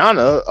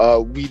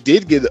Tiana. We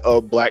did get a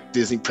Black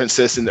Disney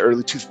princess in the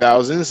early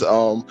 2000s,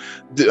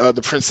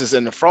 the Princess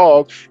and the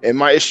Frog. And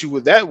my issue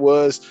with that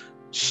was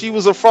she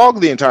was a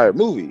frog the entire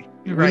movie.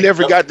 Right. We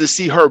never got to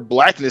see her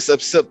blackness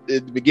except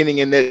at the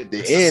beginning and at the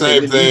end.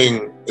 Same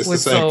thing. It's the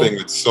same thing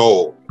with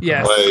Soul.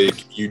 Yeah,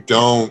 like you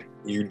don't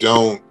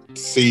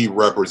see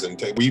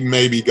representation. We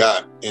maybe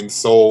got in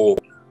Soul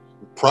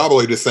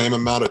probably the same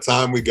amount of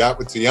time we got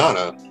with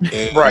Tiana.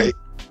 And, right.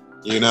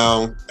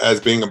 As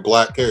being a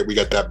Black character, we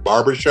got that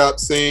barbershop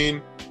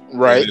scene.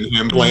 Right. And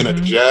him playing at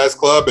the jazz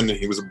club, and then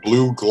he was a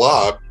blue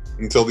glob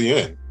until the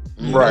end.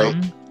 Right.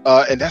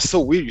 And that's so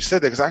weird you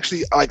said that, because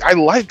actually, I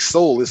like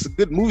Soul. It's a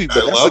good movie,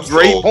 but that's a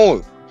great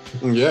poem.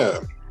 Yeah.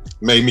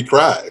 Made me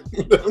cry.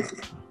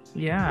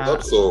 Yeah.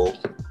 Love Soul.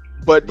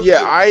 But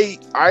yeah,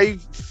 I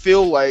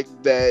feel like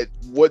that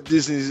what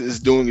Disney is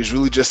doing is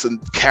really just a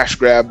cash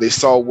grab. They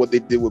saw what they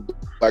did with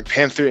Black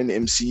Panther in the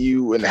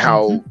MCU and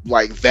how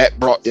like that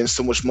brought in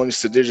so much money.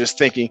 So they're just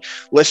thinking,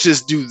 let's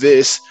just do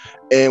this,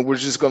 and we're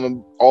just gonna,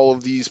 all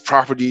of these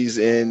properties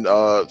and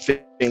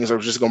things are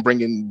just gonna bring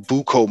in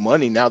buco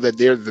money. Now that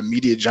they're the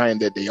media giant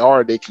that they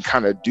are, they can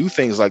kind of do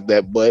things like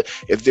that. But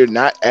if they're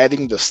not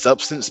adding the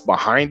substance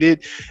behind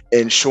it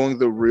and showing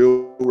the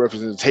real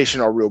representation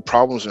or real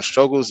problems and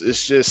struggles,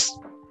 it's just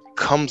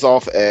comes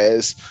off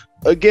as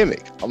a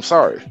gimmick. I'm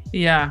sorry.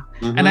 Yeah.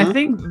 And I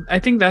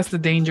think that's the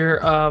danger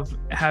of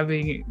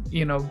having,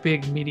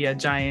 big media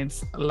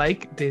giants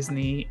like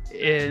Disney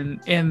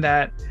in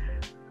that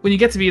when you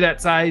get to be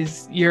that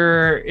size,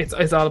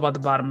 it's all about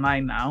the bottom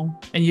line now,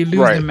 and you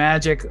lose the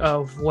magic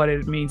of what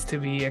it means to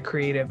be a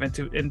creative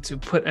and to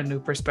put a new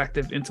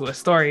perspective into a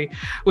story,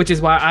 which is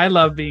why I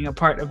love being a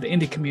part of the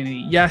indie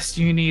community. Yes,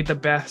 you need the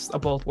best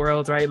of both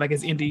worlds, right? Like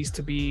as indies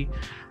to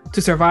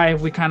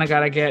survive, we kind of got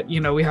to get,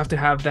 we have to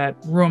have that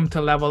room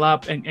to level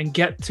up and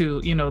get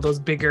to, those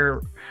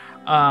bigger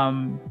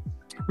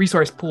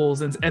resource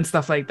pools and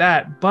stuff like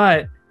that.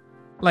 But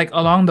like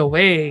along the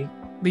way,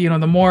 the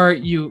more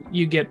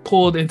you get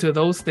pulled into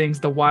those things,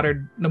 the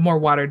more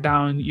watered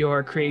down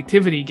your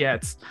creativity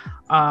gets.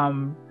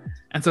 And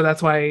so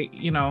that's why,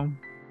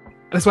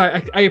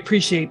 I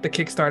appreciate the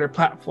Kickstarter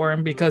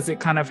platform, because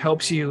it kind of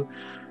helps you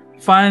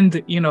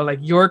fund, like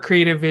your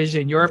creative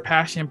vision, your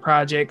passion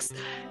projects,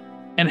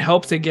 and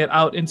help to get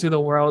out into the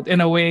world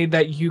in a way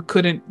that you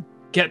couldn't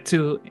get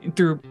to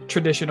through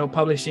traditional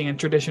publishing and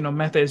traditional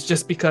methods,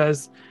 just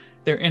because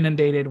they're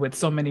inundated with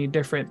so many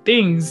different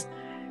things.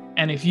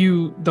 And if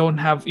you don't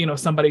have,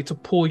 somebody to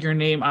pull your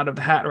name out of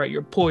the hat, right,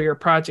 you pull your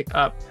project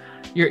up,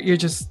 you're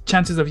just,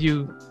 chances of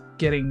you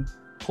getting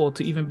pulled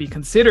to even be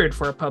considered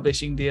for a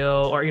publishing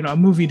deal or, a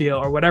movie deal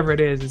or whatever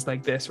it is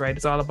like this, right?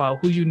 It's all about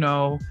who you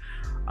know,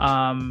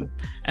 and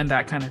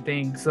that kind of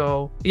thing.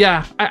 So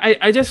yeah,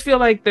 I just feel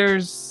like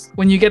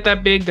when you get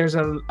that big, there's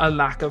a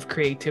lack of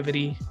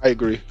creativity. I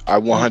agree. I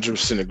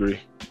 100%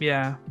 agree.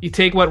 Yeah, you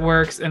take what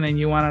works and then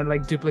you want to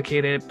like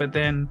duplicate it, but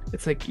then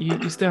it's like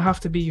you still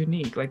have to be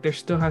unique. Like there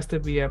still has to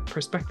be a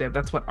perspective.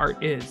 That's what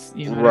art is,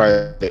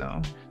 right?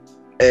 So.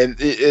 And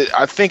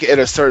I think at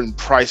a certain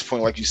price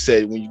point, like you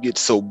said, when you get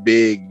so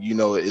big,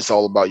 it's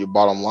all about your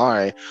bottom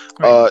line.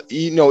 Right.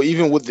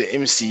 Even with the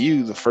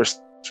MCU, the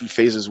first 2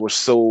 phases were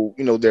so,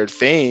 their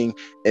thing,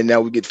 and now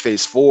we get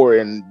phase 4,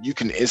 and you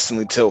can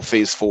instantly tell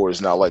phase 4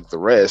 is not like the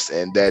rest,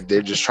 and that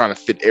they're just trying to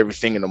fit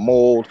everything in a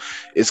mold.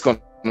 It's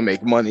going to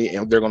make money,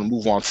 and they're going to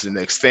move on to the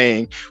next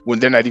thing when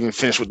they're not even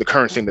finished with the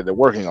current thing that they're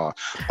working on.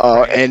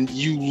 And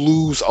you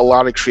lose a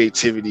lot of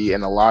creativity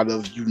and a lot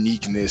of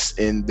uniqueness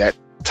in that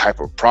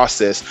type of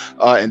process,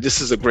 and this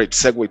is a great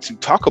segue to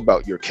talk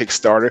about your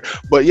Kickstarter.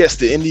 But yes,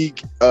 the indie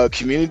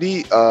community,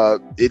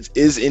 it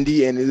is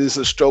indie and it is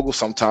a struggle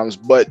sometimes,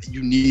 but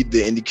you need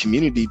the indie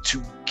community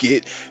to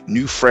get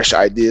new fresh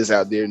ideas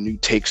out there, new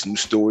takes, new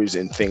stories,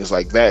 and things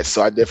like that.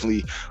 So I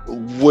definitely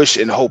wish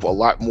and hope a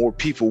lot more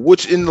people,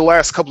 which in the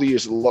last couple of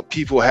years, a lot of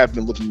people have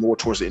been looking more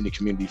towards the indie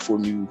community for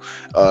new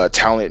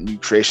talent, new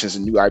creations,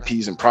 and new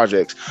IPs and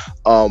projects.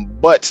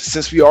 But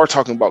since we are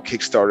talking about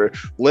Kickstarter,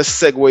 let's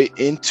segue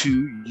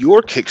into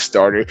your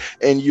Kickstarter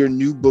and your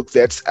new book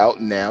that's out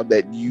now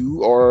that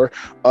you are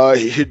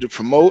here to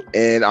promote.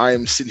 And I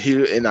am sitting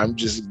here and I'm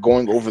just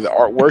going over the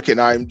artwork,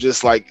 and I'm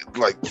just like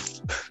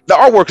the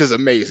artwork is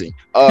amazing.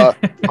 I'm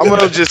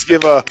gonna just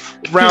give a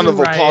round of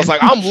applause.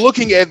 Like I'm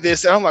looking at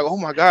this and I'm like, oh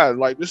my god,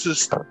 like this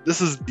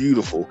is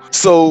beautiful.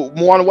 So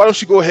Moana, why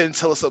don't you go ahead and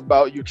tell us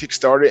about your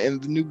Kickstarter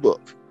and the new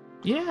book?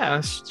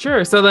 Yeah,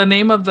 sure. So the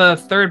name of the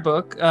third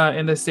book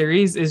in the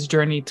series is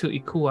Journey to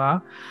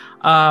Ikua.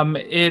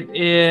 It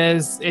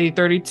is a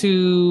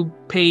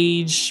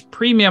 32-page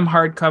premium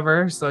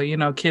hardcover. So,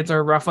 kids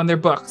are rough on their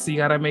books. So you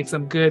got to make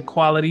some good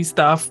quality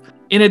stuff.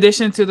 In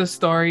addition to the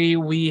story,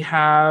 we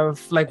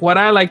have, like, what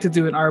I like to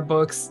do in our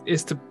books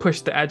is to push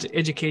the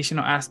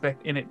educational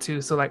aspect in it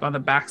too. So like on the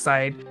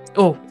backside,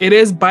 it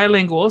is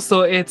bilingual.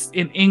 So it's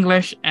in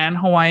English and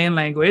Hawaiian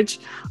language,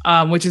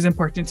 which is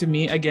important to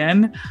me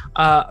again,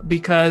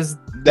 because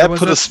that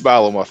put a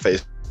smile on my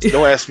face.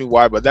 Don't ask me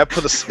why, but that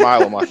put a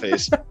smile on my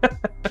face.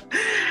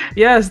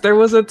 Yes, there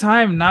was a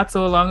time not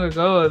so long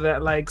ago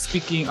that like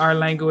speaking our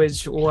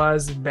language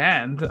was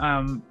banned.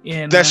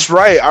 That's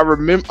right. I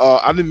remember.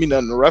 I didn't mean to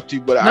interrupt you,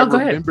 but I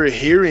remember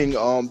hearing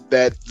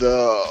that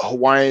the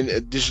Hawaiian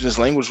Indigenous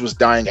language was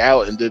dying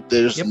out, and that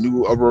there's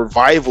a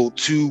revival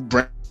to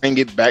bring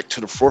it back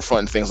to the forefront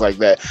and things like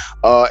that.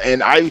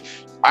 And I'm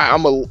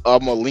a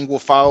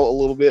linguophile a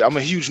little bit. I'm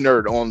a huge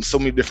nerd on so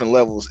many different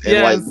levels,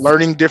 and like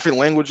learning different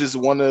languages is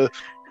one of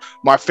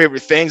my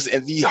favorite things.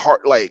 And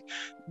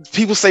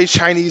people say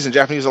Chinese and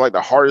Japanese are like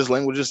the hardest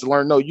languages to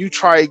learn. No, you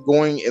try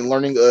going and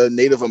learning a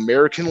Native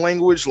American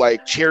language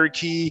like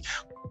Cherokee,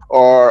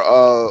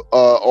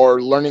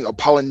 or learning a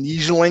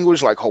Polynesian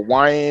language like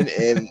Hawaiian,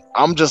 and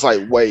I'm just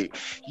like, wait,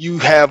 you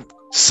have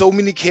so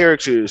many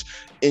characters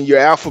in your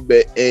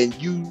alphabet and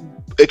you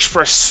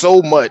express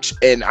so much,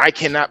 and I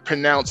cannot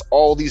pronounce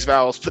all these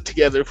vowels put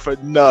together for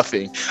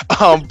nothing.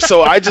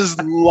 So I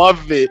just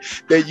love it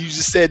that you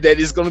just said that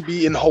it's going to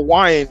be in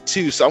Hawaiian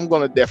too. So I'm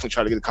going to definitely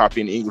try to get a copy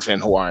in English and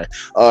Hawaiian.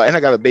 And I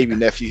got a baby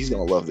nephew. He's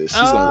going to love this.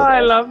 I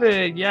love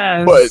it.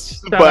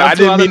 Yes. But I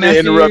didn't mean to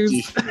interrupt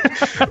you.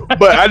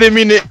 But I didn't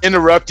mean to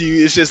interrupt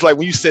you. It's just like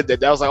when you said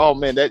that, I was like, oh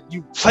man, that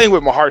you playing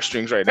with my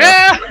heartstrings right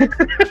now.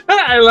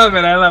 I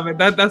love it.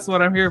 That's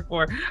what I'm here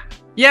for.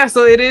 Yeah,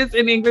 so it is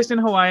in English and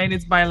Hawaiian.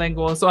 It's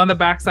bilingual. So on the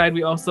backside,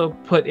 we also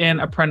put in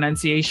a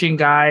pronunciation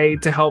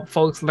guide to help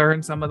folks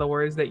learn some of the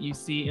words that you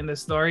see in the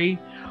story.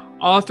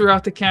 All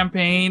throughout the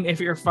campaign, if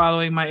you're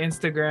following my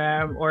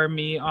Instagram or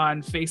me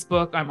on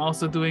Facebook, I'm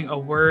also doing a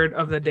word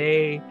of the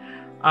day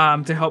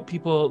to help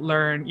people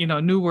learn,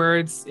 new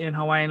words in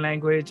Hawaiian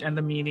language and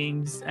the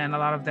meanings. And a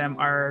lot of them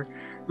are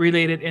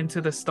related into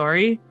the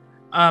story.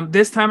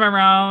 This time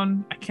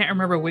around, I can't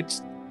remember which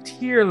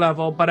tier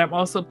level, but I'm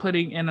also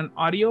putting in an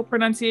audio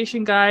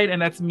pronunciation guide,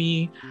 and that's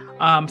me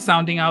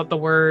sounding out the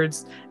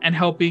words and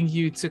helping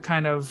you to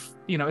kind of,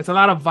 it's a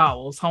lot of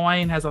vowels.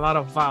 Hawaiian has a lot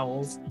of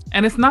vowels,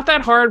 and it's not that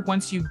hard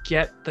once you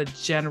get the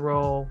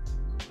general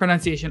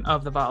pronunciation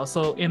of the vowels.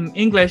 So in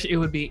English, it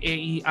would be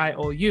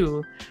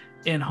A-E-I-O-U.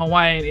 In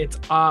Hawaiian, it's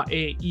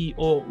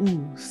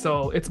A-E-I-O-U.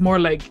 So it's more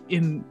like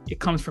it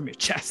comes from your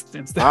chest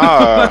instead.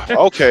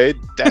 Okay.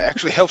 That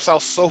actually helps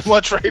out so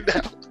much right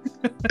now.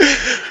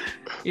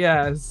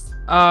 Yes.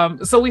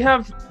 So we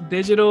have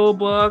digital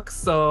books.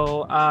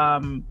 So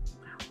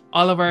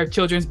all of our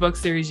children's book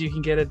series, you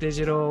can get a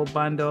digital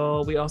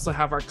bundle. We also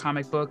have our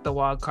comic book, The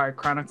Wild Card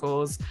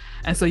Chronicles.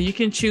 And so you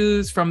can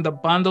choose from the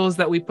bundles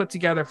that we put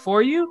together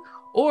for you,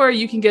 or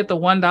you can get the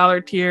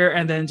 $1 tier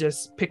and then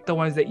just pick the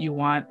ones that you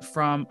want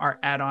from our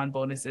add-on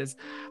bonuses.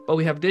 But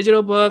we have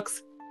digital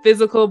books,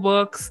 physical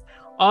books.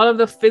 All of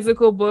the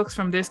physical books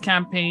from this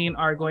campaign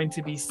are going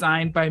to be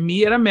signed by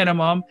me at a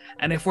minimum.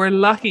 And if we're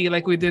lucky,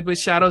 like we did with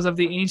Shadows of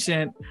the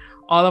Ancient,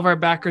 all of our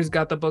backers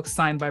got the book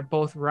signed by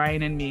both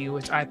Ryan and me,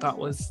 which I thought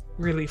was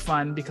really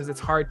fun because it's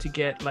hard to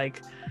get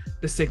like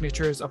the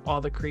signatures of all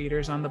the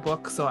creators on the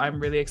book. So I'm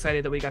really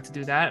excited that we got to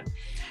do that.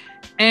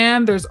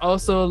 And there's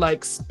also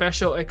like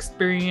special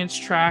experience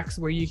tracks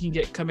where you can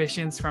get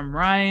commissions from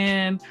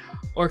Ryan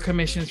or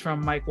commissions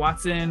from Mike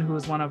Watson,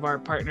 who's one of our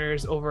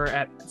partners over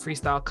at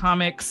Freestyle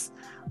Comics.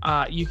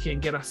 You can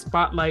get a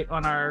spotlight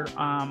on our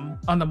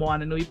on the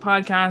Moana Nui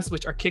podcast,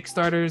 which our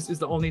Kickstarters is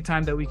the only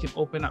time that we can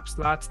open up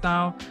slots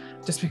now,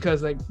 just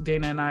because like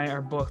Dana and I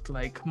are booked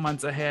like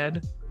months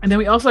ahead. And then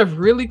we also have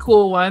really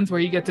cool ones where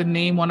you get to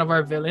name one of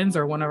our villains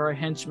or one of our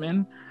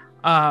henchmen.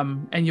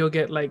 And you'll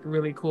get like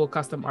really cool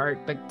custom art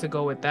like to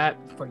go with that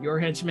for your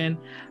henchmen,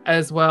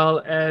 as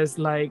well as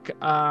like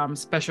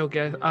special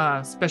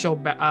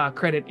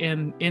credit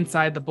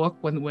inside the book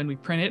when we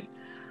print it.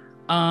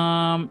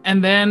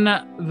 And then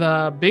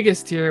the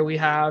biggest tier we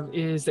have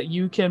is that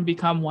you can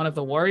become one of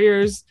the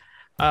warriors.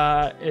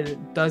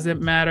 It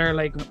doesn't matter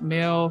like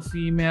male,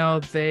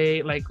 female,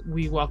 they, like,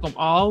 we welcome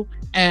all,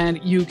 and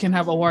you can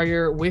have a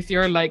warrior with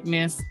your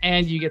likeness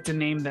and you get to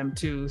name them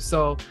too.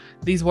 So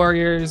these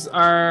warriors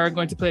are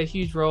going to play a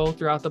huge role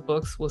throughout the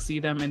books. We'll see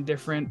them in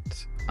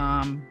different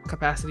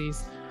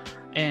capacities.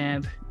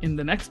 And in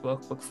the next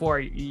book, book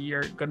 4,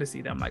 you're gonna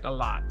see them like a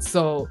lot.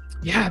 So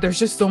yeah, there's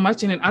just so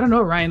much in it. I don't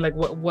know, Ryan, like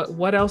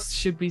what else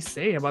should we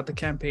say about the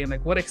campaign?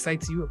 Like what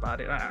excites you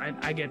about it?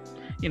 I get,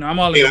 I'm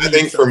all in. I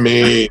think for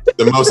me,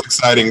 the most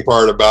exciting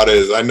part about it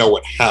is I know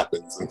what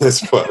happens in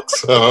this book.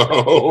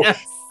 So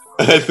yes.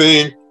 I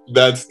think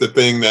that's the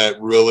thing that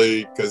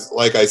really, because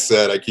like I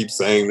said, I keep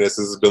saying this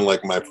has been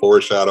like my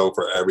foreshadow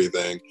for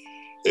everything.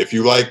 If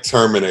you like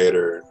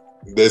Terminator,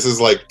 this is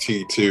like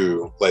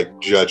T2, like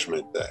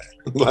Judgment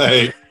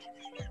Day.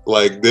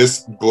 like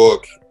this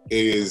book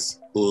is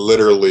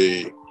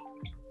literally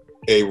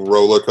a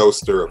roller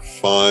coaster of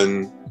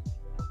fun,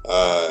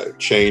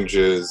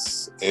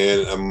 changes,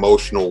 and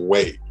emotional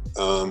weight.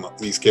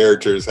 These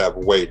characters have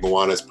weight.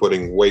 Moana's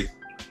putting weight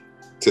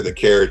to the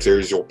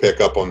characters. You'll pick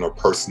up on their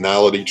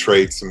personality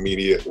traits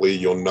immediately.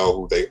 You'll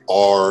know who they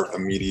are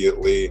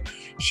immediately.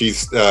 She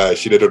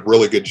did a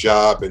really good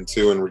job in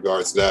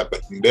regards to that.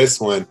 But in this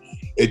one,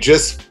 it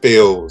just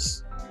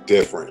feels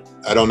different.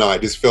 I don't know. I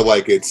just feel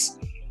like it's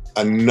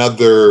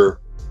another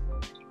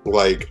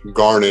like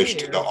garnish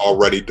to the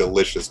already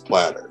delicious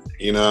platter,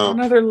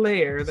 Another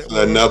layer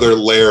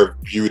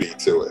of beauty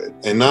to it.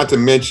 And not to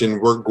mention,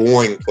 we're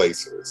going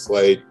places.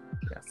 Like,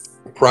 yes.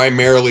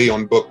 Primarily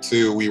on book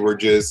 2, we were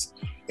just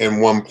in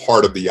one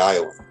part of the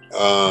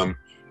island.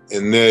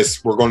 In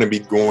this, we're going to be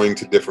going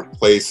to different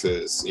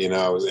places,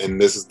 and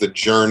this is the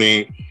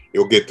journey.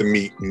 You'll get to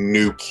meet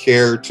new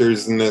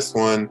characters in this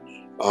one.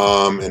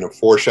 And a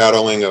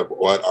foreshadowing of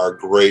what our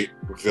great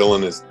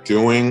villain is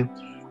doing.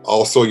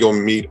 Also, you'll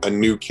meet a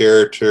new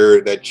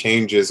character that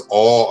changes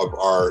all of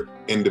our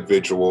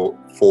individual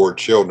 4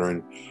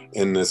 children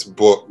in this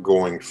book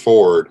going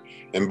forward.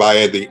 And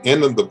by the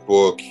end of the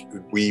book,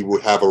 we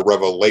will have a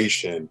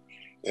revelation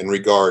in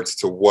regards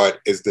to what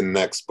is the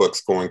next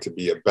book's going to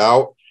be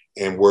about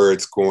and where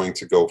it's going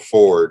to go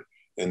forward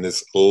in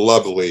this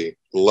lovely,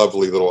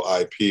 lovely little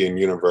IP and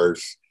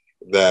universe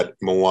that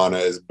Moana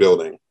is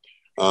building.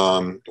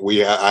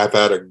 I've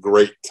had a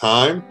great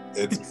time.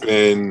 It's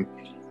been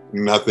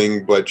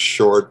nothing but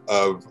short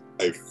of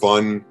a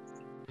fun,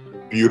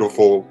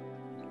 beautiful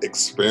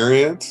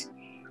experience,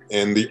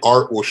 and the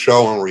art will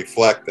show and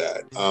reflect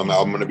that. I'm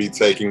going to be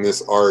taking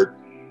this art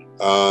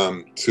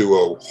to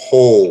a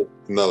whole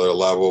another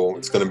level.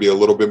 It's going to be a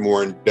little bit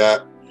more in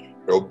depth.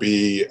 There'll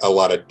be a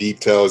lot of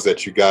details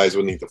that you guys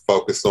will need to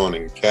focus on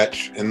and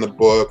catch in the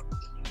book.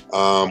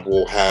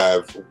 We'll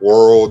have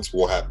worlds,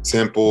 we'll have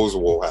temples,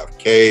 we'll have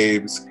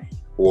caves,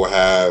 we'll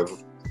have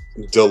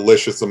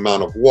delicious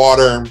amount of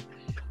water.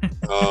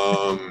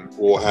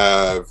 We'll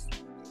have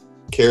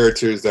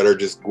characters that are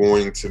just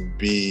going to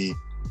be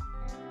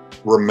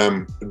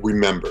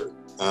remembered.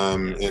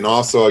 And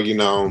also,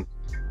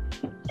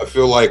 I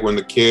feel like when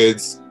the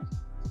kids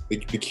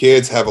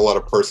have a lot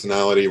of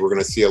personality, we're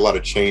going to see a lot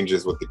of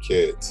changes with the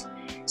kids.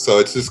 So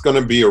it's just going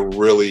to be a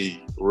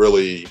really,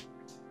 really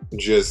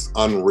just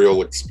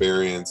unreal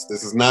experience.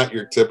 This is not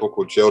your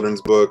typical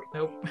children's book.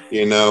 Nope.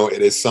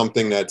 It is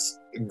something that's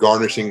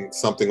garnishing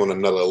something on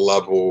another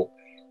level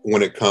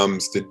when it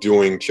comes to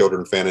doing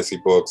children fantasy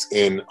books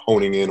and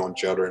honing in on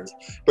children's,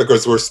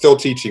 because we're still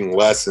teaching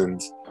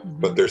lessons,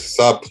 but there's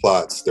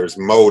subplots, there's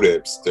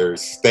motives,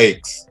 there's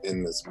stakes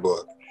in this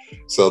book.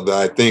 So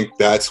I think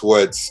that's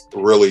what's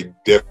really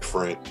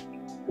different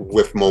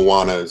with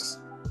Moana's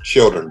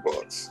children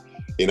books.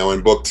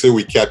 In book 2,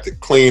 we kept it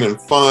clean and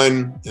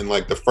fun in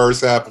like the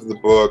first half of the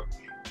book,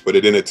 but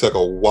then it took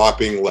a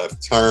whopping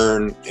left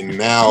turn, and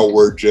now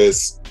we're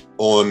just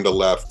on the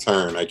left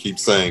turn. I keep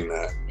saying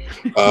that.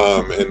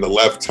 And the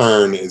left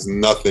turn is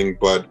nothing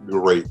but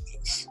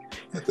greatness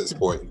at this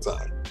point in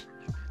time.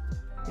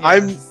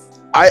 Yes.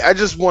 I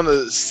just want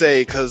to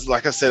say, because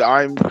like I said,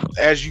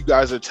 as you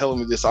guys are telling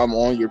me this, I'm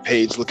on your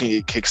page looking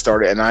at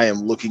Kickstarter, and I am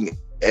looking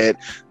at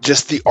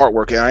just the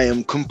artwork, and I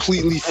am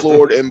completely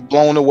floored and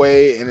blown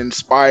away and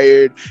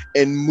inspired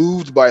and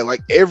moved by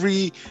like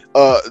every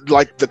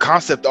like the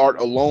concept art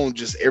alone.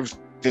 Just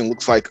everything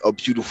looks like a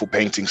beautiful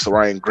painting. So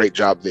Ryan, great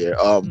job there.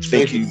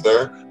 Thank you,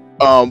 sir.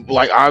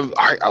 Like I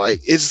like,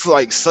 it's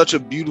like such a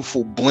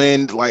beautiful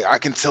blend. Like I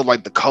can tell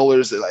like the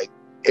colors, like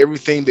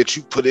everything that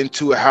you put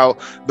into it, how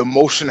the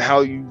motion, how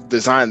you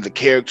design the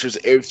characters,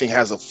 everything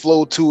has a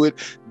flow to it.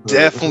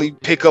 Definitely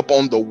pick up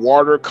on the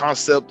water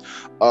concept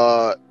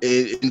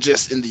in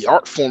just in the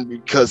art form,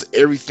 because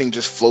everything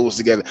just flows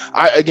together.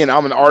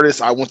 I'm an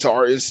artist. I went to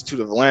Art Institute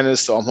of Atlanta,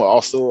 so I'm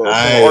also an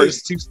Art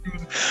Institute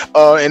student,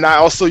 and I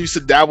also used to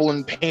dabble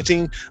in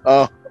painting.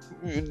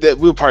 That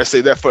we'll probably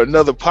say that for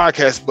another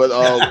podcast, but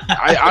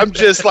I'm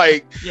just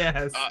like,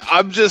 yes,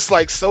 I'm just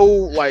like so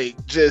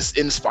like just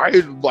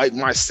inspired like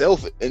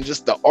myself, and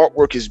just the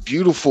artwork is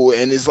beautiful,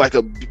 and it's like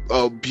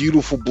a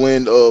beautiful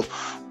blend of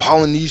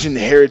Polynesian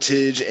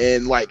heritage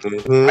and like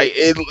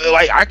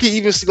I can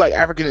even see like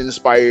African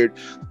inspired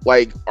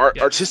like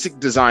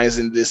artistic designs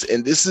in this,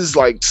 and this is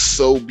like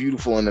so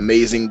beautiful and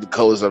amazing. The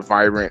colors are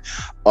vibrant.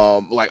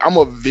 Like I'm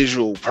a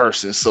visual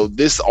person, so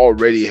this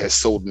already has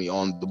sold me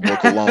on the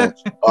book alone.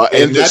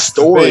 And the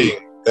story.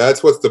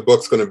 That's what the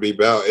book's going to be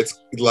about. It's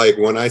like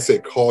when I say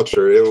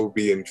culture, it will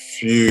be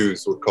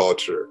infused with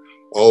culture.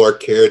 All our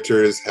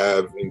characters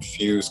have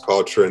infused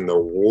culture in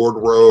their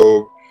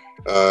wardrobe.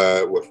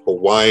 With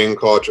Hawaiian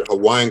culture.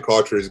 Hawaiian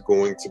culture is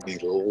going to be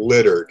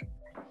littered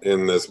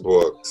in this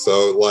book.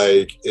 So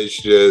like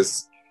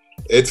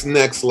it's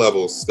next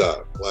level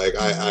stuff. Like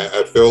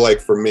I feel like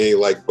for me,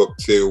 like book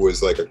 2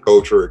 was like a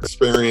culture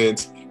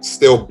experience,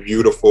 still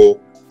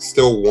beautiful,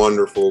 still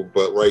wonderful.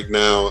 But right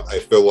now I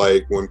feel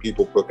like when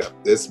people pick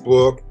up this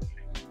book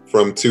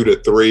from 2 to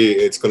 3,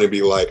 it's going to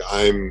be like,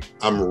 I'm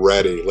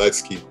ready.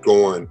 Let's keep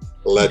going.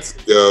 Let's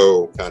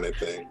go kind of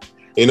thing.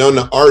 You know, and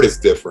the art is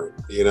different.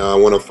 You know, I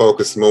want to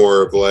focus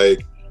more of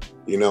like,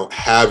 you know,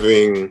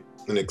 having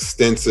an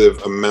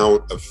extensive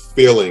amount of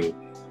feeling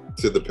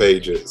to the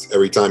pages.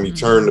 Every time you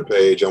turn the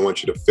page, I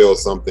want you to feel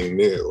something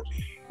new.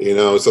 You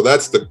know, so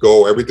that's the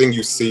goal. Everything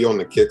you see on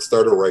the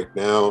Kickstarter right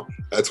now,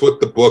 that's what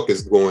the book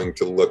is going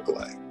to look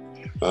like.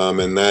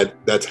 And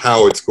that's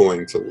how it's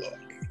going to look.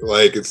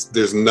 Like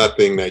there's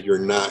nothing that you're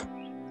not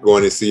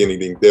going to see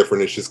anything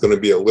different. It's just going to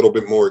be a little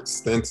bit more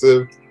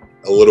extensive.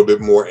 A little bit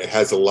more, it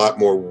has a lot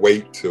more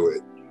weight to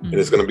it, and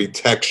it's going to be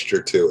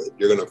texture to it.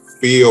 You're going to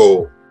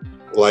feel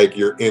like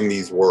you're in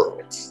these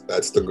worlds.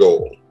 That's the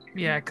goal.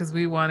 Yeah, because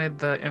we wanted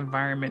the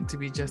environment to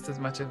be just as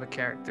much of a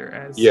character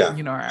as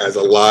as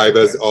alive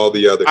as all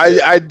the other.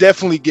 I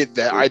definitely get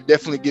that. I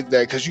definitely get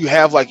that, because you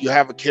have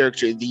a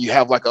character, and then you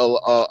have like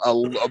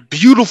a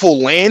beautiful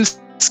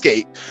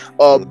landscape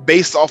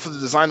based off of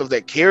the design of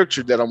that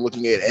character that I'm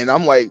looking at, and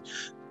I'm like,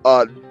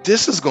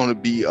 this is going to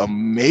be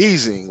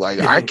amazing.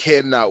 Like I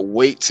cannot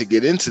wait to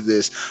get into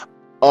this.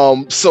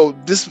 So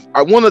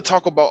I want to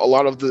talk about a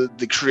lot of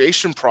the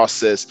creation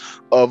process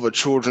of a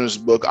children's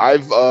book.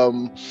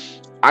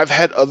 I've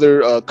had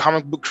other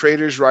comic book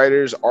creators,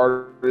 writers,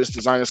 artists,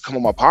 designers come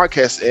on my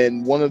podcast,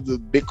 and one of the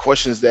big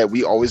questions that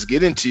we always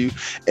get into,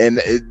 and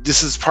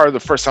this is probably the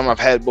first time I've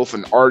had both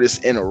an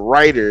artist and a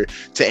writer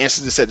to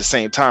answer this at the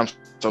same time.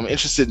 So I'm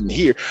interested in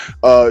hear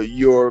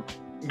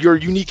your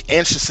unique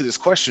answers to this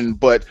question,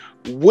 but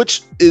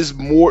which is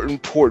more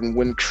important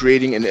when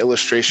creating an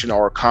illustration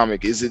or a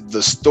comic? Is it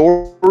the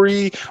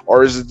story,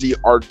 or is it the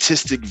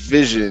artistic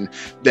vision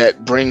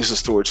that brings the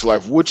story to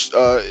life? Which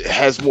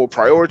has more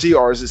priority,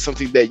 or is it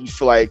something that you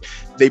feel like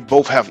they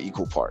both have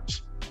equal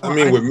parts? I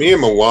mean, with me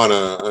and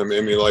Moana, I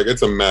mean, like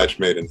it's a match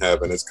made in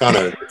heaven. It's kind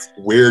of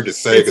weird to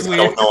say because I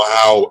don't know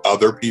how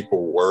other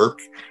people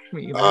work.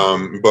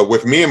 But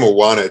with me and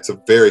Moana, it's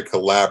a very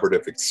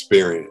collaborative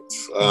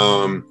experience.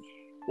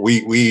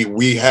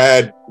 We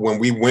had,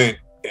 when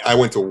I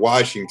went to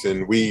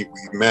Washington, we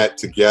met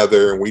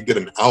together and we did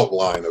an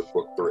outline of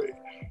book 3.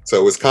 So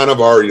it was kind of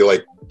already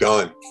like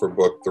done for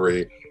book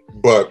 3,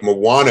 but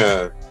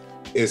Moana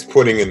is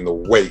putting in the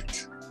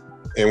weight.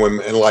 And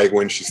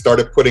when she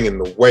started putting in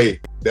the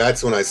weight,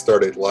 that's when I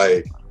started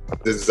like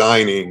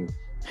designing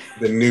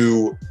the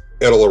new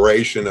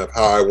iteration of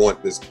how I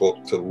want this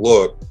book to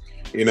look.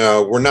 You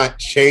know, we're not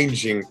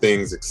changing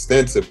things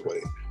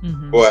extensively.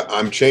 But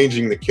I'm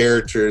changing the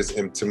characters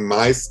into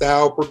my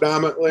style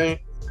predominantly,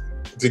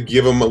 to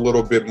give them a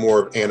little bit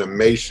more of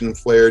animation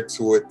flair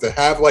to it, to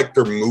have like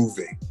they're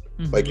moving.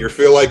 Like you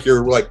feel like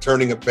you're like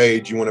turning a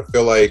page, you want to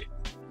feel like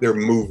they're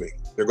moving.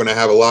 They're going to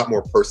have a lot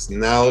more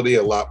personality,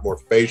 a lot more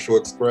facial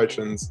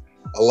expressions,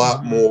 a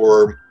lot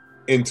more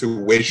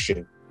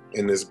intuition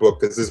in this book,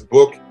 because this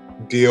book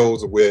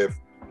deals with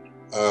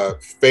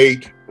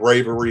fate,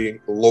 bravery,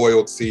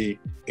 loyalty,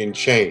 and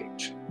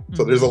change.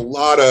 So there's a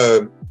lot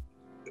of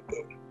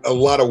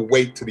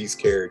weight to these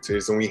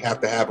characters, and we have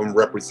to have them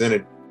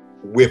represented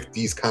with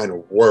these kind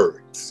of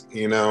words,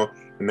 you know?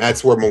 And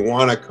that's where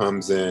Moana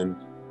comes in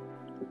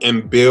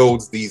and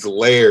builds these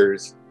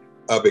layers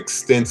of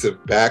extensive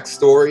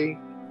backstory,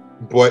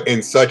 but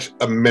in such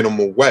a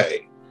minimal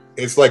way.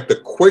 It's like the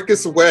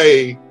quickest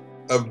way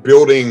of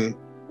building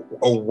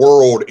a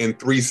world in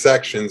 3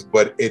 sections,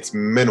 but it's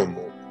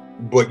minimal.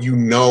 But you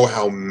know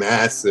how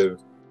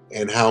massive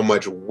and how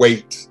much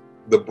weight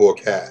the book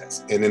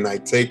has. And then I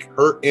take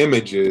her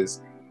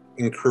images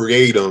and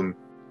create them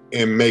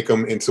and make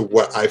them into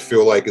what I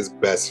feel like is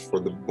best for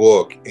the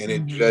book. And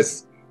it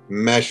just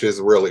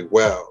meshes really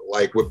well.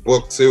 Like with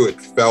book 2,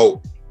 it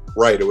felt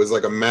right. It was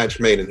like a match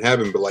made in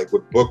heaven. But like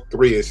with book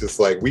 3, it's just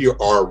like we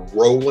are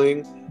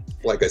rolling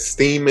like a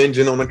steam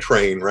engine on a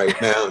train right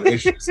now. And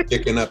it's just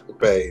kicking up the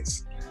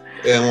pace.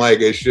 And like,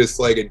 it's just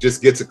like, it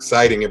just gets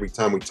exciting every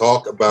time we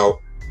talk about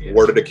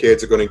what are the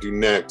kids are going to do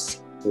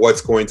next?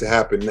 What's going to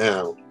happen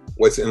now?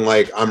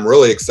 I'm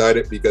really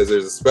excited because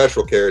there's a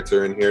special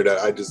character in here that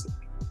I just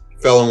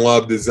fell in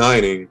love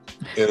designing.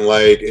 And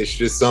like, it's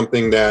just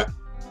something that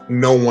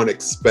no one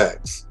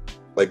expects.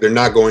 Like, they're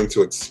not going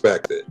to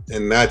expect it.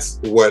 And that's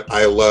what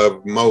I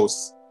love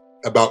most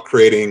about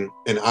creating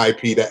an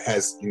IP that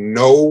has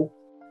no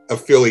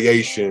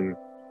affiliation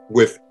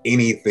with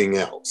anything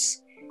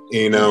else,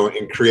 you know,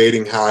 and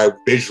creating how I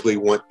visually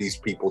want these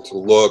people to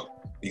look,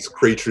 these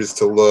creatures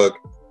to look,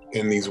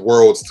 and these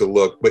worlds to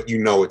look, but you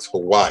know it's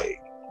Hawaii.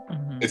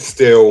 It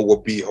still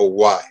will be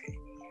Hawaii.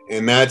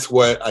 And that's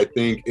what I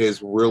think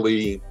is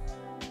really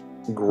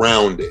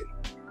grounded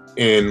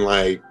in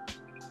like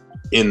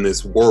in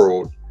this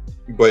world.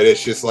 But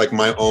it's just like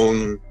my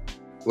own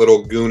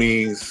little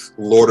Goonies,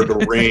 Lord of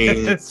the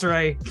Rings. That's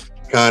right.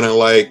 Kind of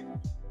like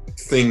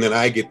thing that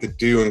I get to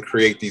do and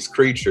create these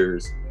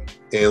creatures.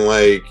 And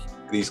like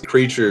these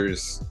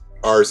creatures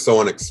are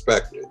so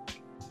unexpected.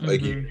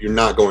 Like you're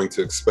not going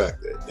to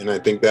expect it. And I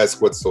think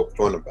that's what's so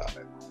fun about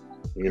it,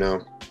 you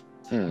know?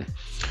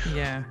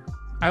 Yeah.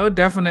 I would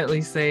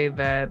definitely say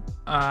that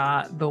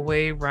the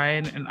way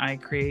Ryan and I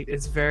create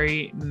is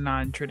very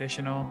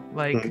non-traditional.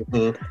 Like,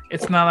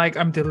 it's not like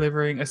I'm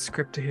delivering a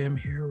script to him.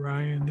 Here,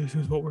 Ryan, this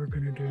is what we're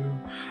gonna do.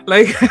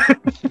 Like,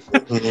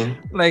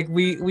 like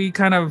we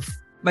kind of,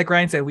 like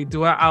Ryan said, we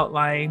do our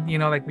outline. You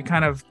know, like we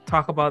kind of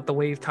talk about the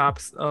wave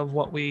tops of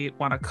what we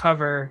want to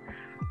cover,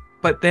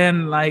 but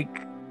then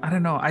like I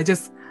don't know,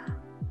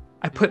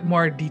 I put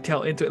more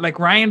detail into it. Like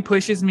Ryan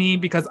pushes me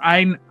because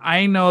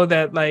I know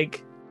that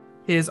like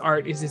his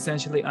art is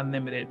essentially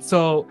unlimited.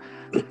 So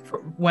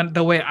when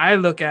the way I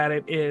look at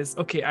it is,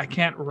 okay, I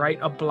can't write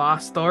a blah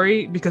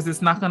story because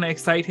it's not going to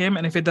excite him.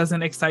 And if it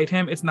doesn't excite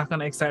him, it's not going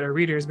to excite our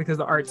readers because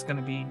the art's going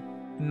to be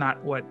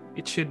not what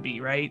it should be,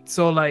 right?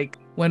 So like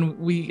when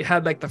we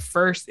had like the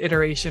first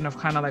iteration of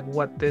kind of like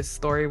what this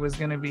story was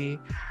going to be,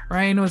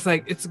 Ryan was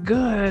like, it's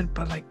good,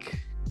 but like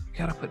we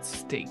gotta put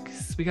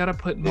stakes, we gotta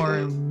put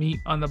more meat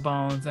on the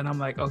bones. And I'm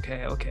like,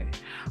 okay,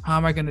 how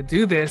am I gonna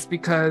do this?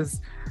 Because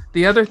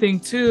the other thing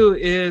too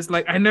is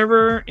like I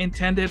never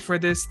intended for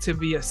this to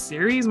be a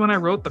series when I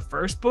wrote the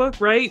first book,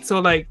 right?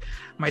 So like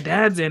my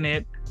dad's in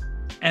it,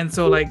 and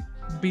so like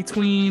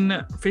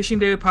between Fishing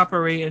Day with Papa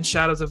Ray and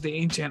Shadows of the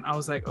Ancient, I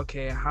was like,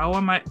 okay, how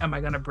am I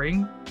gonna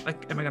bring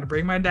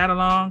my dad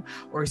along,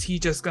 or is he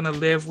just gonna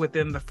live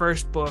within the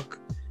first book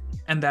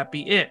and that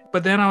be it?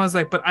 But then I was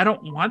like, but I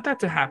don't want that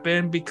to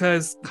happen,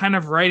 because kind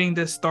of writing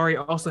this story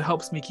also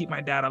helps me keep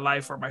my dad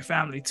alive for my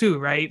family too,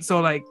 right?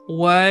 So like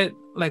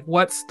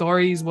what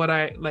stories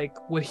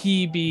would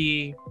he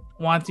be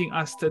wanting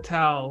us to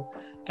tell?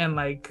 And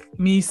like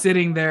me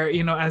sitting there,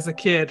 you know, as a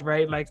kid,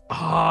 right? Like,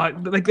 oh,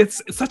 like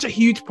it's such a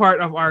huge part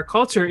of our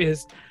culture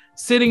is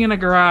sitting in a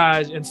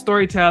garage and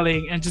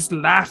storytelling and just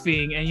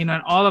laughing and, you know,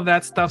 and all of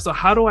that stuff. So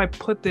how do I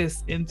put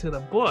this into the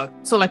book?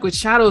 So like with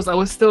Shadows, I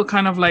was still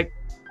kind of like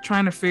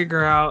trying to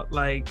figure out,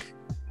 like,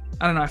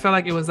 I don't know, I felt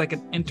like it was like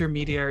an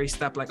intermediary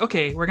step. Like,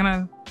 okay, we're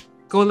gonna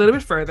go a little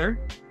bit further,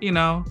 you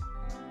know,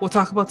 we'll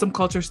talk about some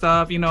culture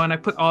stuff, you know, and I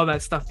put all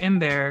that stuff in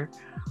there.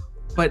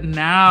 But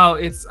now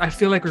I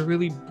feel like we're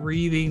really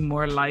breathing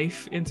more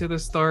life into the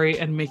story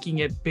and making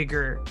it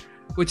bigger,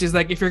 which is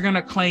like, if you're going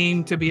to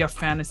claim to be a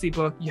fantasy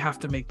book, you have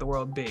to make the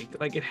world big.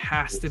 Like it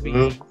has to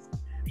be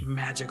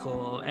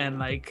magical and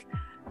like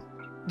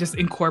just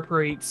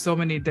incorporate so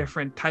many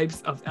different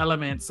types of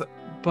elements.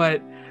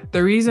 But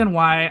the reason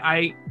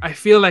why I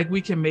feel like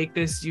we can make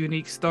this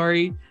unique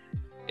story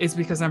is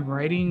because I'm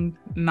writing,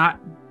 not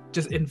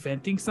just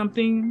inventing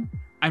something.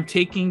 I'm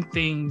taking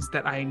things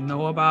that I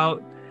know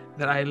about,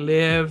 that I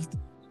lived,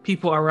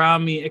 people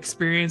around me,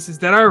 experiences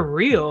that are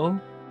real,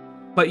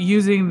 but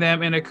using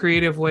them in a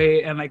creative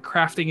way and like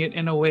crafting it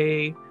in a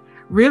way,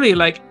 really,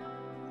 like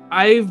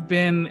I've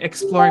been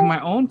exploring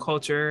my own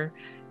culture,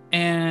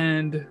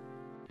 and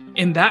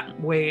in that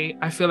way,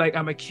 I feel like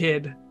I'm a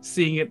kid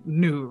seeing it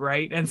new,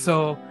 right? And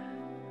so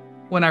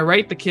when I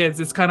write the kids,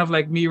 it's kind of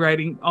like me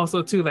writing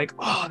also too, like,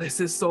 oh, this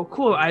is so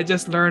cool. I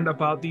just learned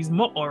about these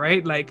mo'o,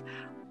 right? Like,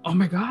 oh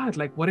my God,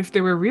 like what if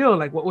they were real?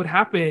 Like what would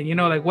happen? You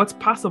know, like what's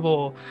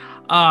possible?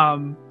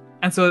 And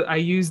so I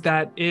use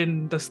that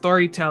in the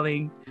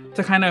storytelling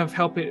to kind of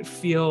help it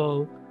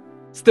feel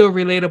still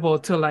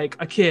relatable to like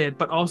a kid,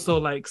 but also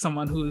like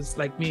someone who's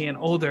like me and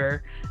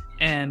older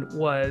and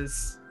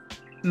was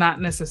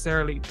not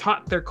necessarily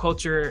taught their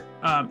culture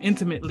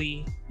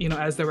intimately, you know,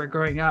 as they were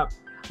growing up.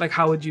 Like,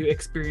 how would you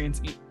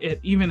experience it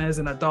even as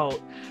an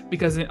adult?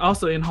 Because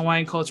also in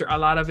Hawaiian culture, a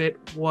lot of it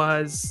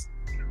was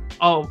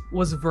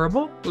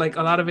verbal. Like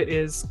a lot of it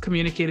is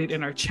communicated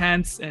in our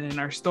chants and in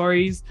our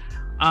stories.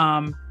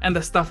 And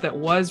the stuff that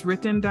was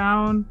written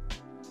down,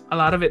 a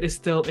lot of it is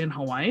still in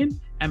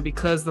Hawaiian. And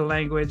because the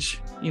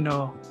language, you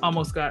know,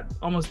 almost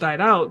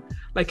died out,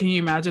 like, can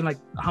you imagine like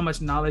how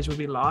much knowledge would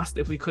be lost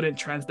if we couldn't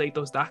translate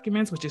those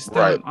documents, which is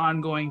still an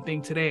ongoing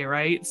thing today,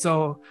 right?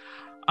 So,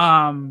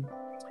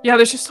 yeah,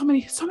 there's just so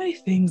many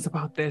things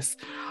about this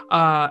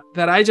that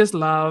I just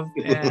love,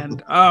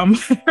 and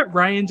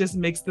Ryan just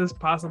makes this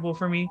possible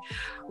for me.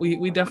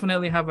 We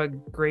definitely have a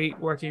great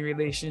working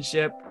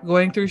relationship.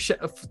 Going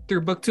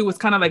through book 2 was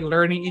kind of like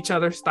learning each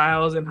other's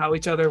styles and how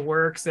each other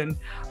works, and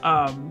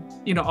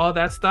you know, all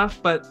that stuff.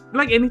 But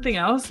like anything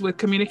else with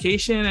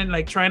communication and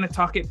like trying to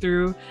talk it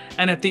through,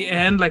 and at the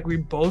end, like we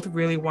both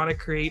really want to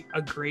create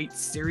a great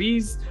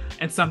series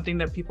and something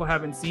that people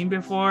haven't seen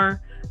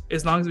before.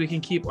 As long as we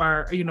can keep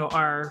our, you know,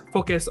 our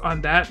focus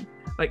on that,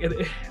 like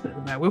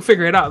we'll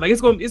figure it out. Like it's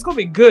gonna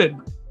be good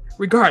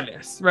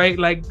regardless, right?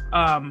 Like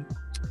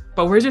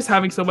but we're just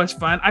having so much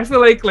fun. I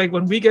feel like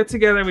when we get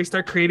together and we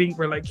start creating,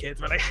 we're like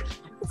kids. We're like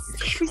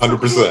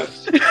 100%.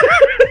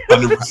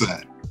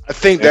 100%. I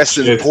think that's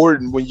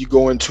important when you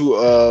go into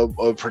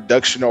a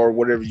production or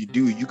whatever you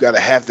do. You got to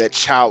have that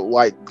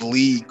childlike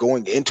glee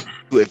going into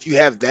it. If you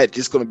have that,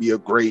 it's going to be a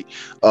great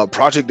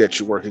project that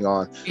you're working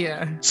on.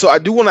 Yeah. So I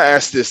do want to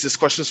ask this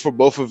question is for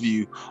both of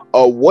you.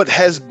 What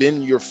has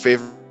been your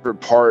favorite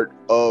part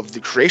of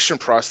the creation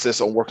process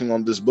on working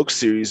on this book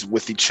series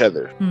with each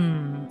other?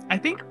 I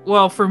think,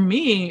 well, for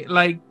me,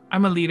 like,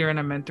 I'm a leader and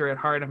a mentor at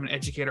heart. I'm an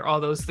educator, all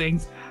those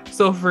things.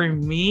 So for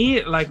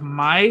me, like,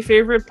 my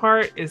favorite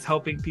part is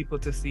helping people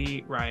to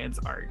see Ryan's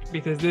art,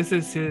 because this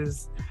is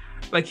his,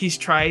 like, he's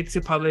tried to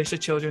publish a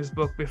children's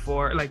book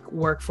before, like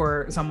work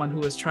for someone who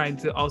was trying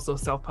to also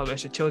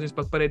self-publish a children's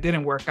book, but it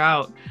didn't work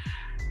out.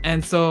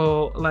 And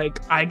so like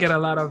I get a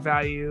lot of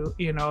value,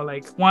 you know,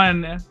 like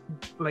one,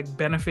 like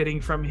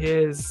benefiting from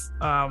his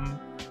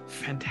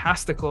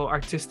fantastical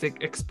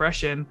artistic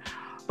expression,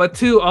 but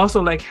two,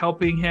 also like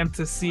helping him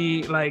to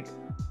see like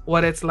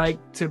what it's like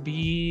to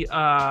be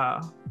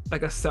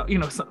like a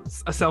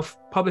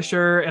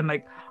self-publisher, and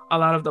like a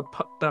lot of the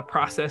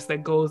process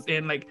that goes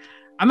in. Like,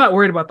 I'm not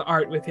worried about the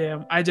art with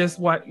him. I just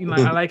want, you know,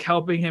 I like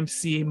helping him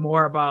see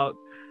more about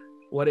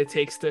what it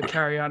takes to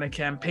carry on a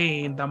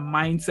campaign, the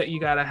mindset you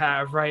gotta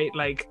have, right?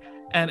 Like,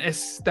 and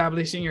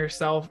establishing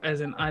yourself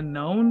as an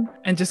unknown,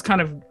 and just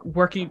kind of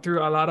working through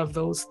a lot of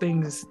those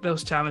things,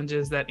 those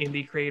challenges that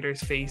indie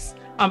creators face,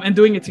 and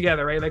doing it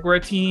together, right? Like, we're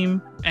a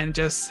team, and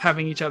just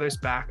having each other's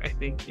back, I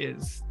think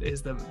is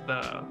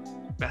the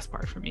best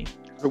part for me.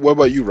 What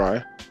about you,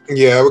 Ryan?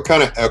 Yeah, I would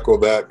kind of echo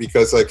that,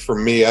 because like for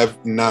me, I've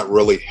not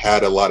really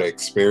had a lot of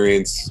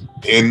experience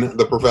in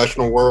the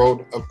professional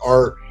world of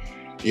art.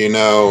 You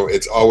know,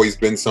 it's always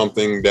been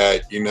something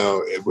that, you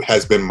know, it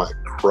has been my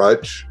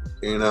crutch,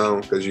 you know,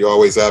 because you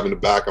always have in the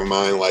back of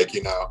mind, like,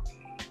 you know,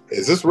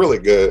 is this really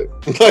good?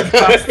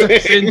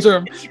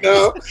 Syndrome. You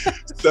know?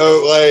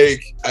 So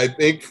like, I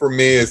think for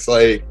me, it's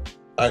like,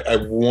 I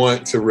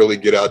want to really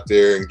get out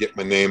there and get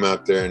my name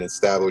out there and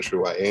establish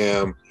who I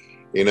am,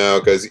 you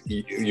know, because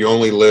you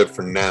only live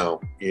for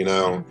now, you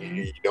know,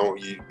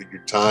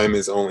 your time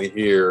is only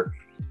here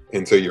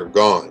until you're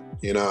gone,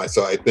 you know.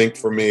 So I think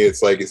for me,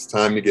 it's like, it's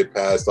time to get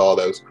past all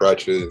those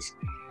crutches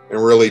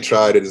and really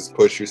try to just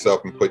push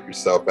yourself and put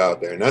yourself out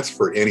there. And that's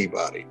for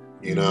anybody,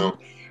 you know.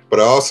 But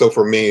also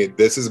for me,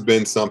 this has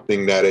been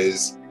something that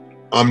is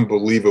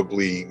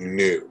unbelievably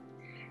new.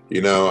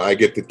 You know, I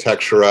get to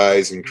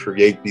texturize and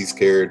create these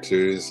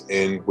characters,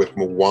 and with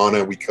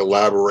Moana, we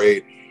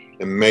collaborate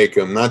and make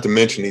them. Not to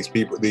mention, these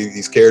people,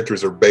 these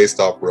characters are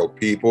based off real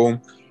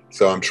people.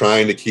 So I'm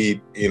trying to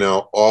keep, you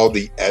know, all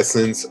the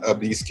essence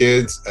of these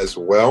kids as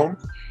well,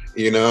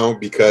 you know,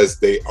 because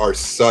they are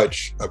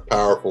such a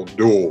powerful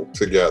duo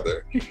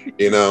together,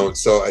 you know.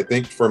 So I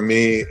think for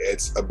me,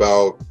 it's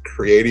about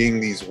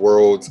creating these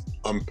worlds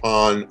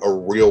upon a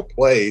real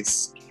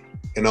place,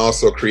 and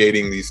also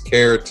creating these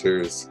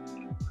characters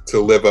to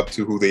live up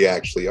to who they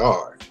actually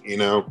are, you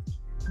know.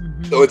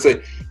 So it's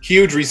a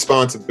huge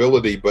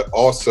responsibility, but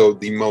also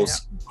the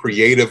most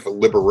creative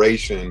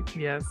liberation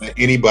that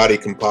anybody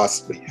can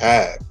possibly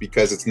have,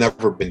 because it's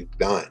never been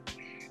done.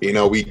 You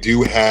know, we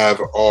do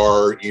have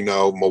our, you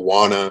know,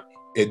 Moana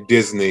at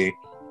Disney,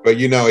 but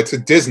you know, it's a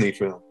Disney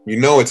film. You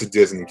know, it's a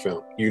Disney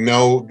film. You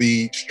know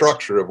the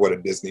structure of what a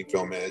Disney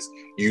film is.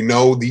 You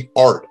know the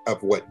art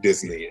of what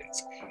Disney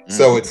is.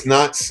 So it's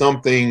not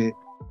something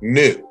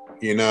new,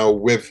 you know.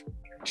 With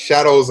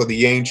Shadows of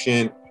the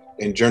Ancient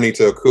and Journey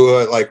to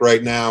Ikua, like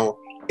right now,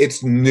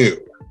 it's new.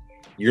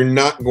 You're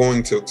not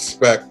going to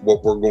expect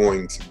what we're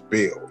going to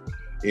build.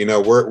 You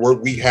know,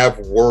 we have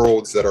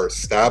worlds that are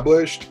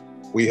established,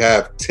 We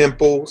have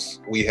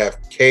temples, we have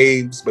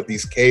caves, but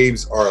these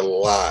caves are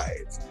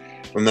alive.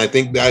 And I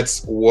think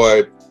that's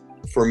what,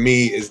 for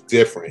me, is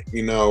different.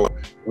 You know,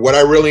 what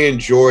I really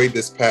enjoyed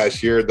this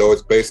past year, though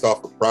it's based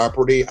off of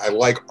property, I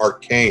like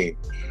Arcane,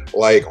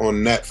 like on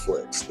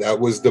Netflix. That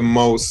was the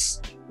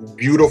most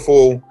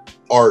beautiful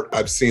art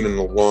I've seen in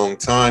a long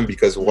time.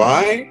 Because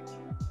why?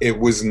 It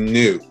was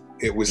new.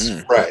 It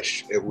was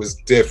fresh. It was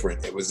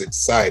different. It was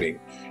exciting.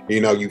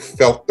 You know, you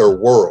felt their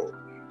world.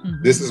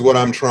 This is what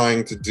I'm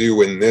trying to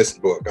do in this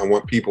book. I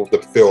want people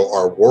to feel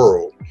our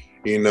world,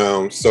 you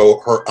know, so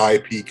her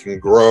IP can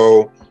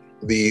grow,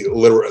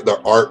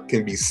 the art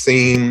can be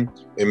seen,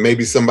 and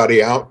maybe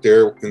somebody out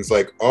there is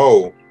like,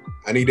 oh,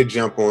 I need to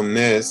jump on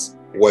this.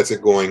 What's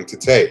it going to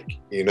take,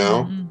 you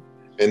know?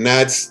 And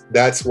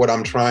that's what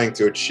I'm trying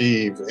to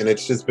achieve. And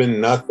it's just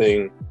been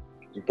nothing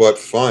but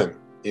fun,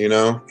 you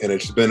know? And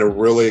it's been a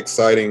really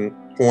exciting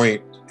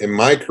point in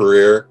my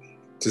career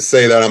to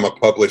say that I'm a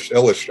published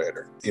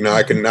illustrator. You know,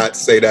 I could not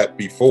say that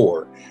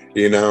before,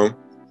 you know,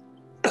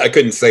 I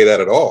couldn't say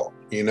that at all.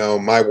 You know,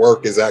 my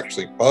work is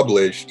actually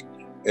published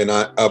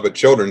of a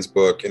children's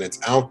book, and it's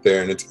out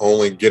there, and it's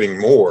only getting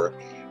more.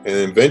 And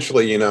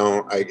eventually, you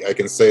know, I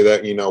can say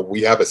that, you know,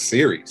 we have a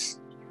series,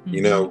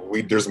 you know,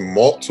 there's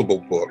multiple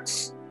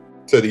books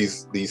to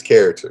these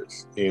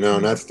characters, you know,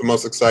 and that's the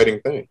most exciting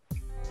thing.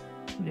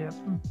 Yeah.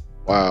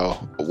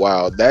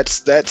 Wow.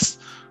 That's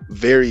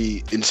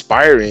very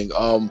inspiring.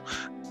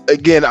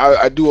 Again,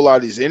 I do a lot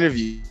of these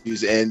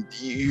interviews, and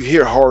you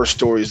hear horror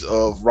stories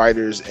of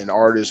writers and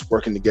artists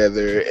working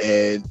together,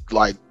 and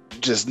like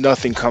just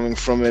nothing coming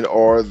from it,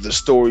 or the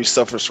story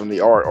suffers from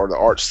the art, or the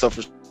art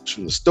suffers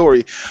from the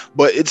story.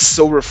 But it's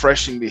so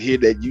refreshing to hear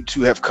that you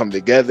two have come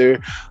together,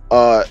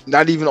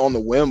 not even on the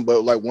whim,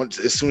 but like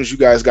as soon as you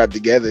guys got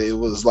together, it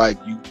was like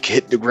you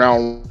hit the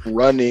ground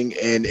running,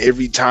 and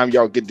every time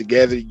y'all get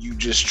together, you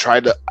just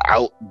try to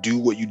outdo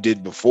what you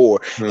did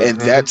before. And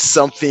that's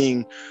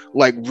something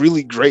like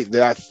really great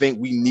that I think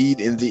we need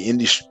in the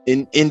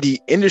indie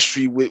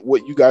industry with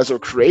what you guys are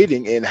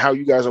creating and how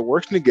you guys are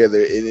working together.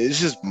 And it's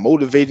just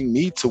motivating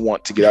me to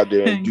want to get out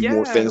there and do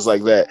more things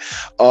like that.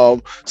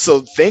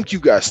 So thank you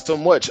guys so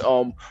much.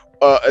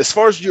 As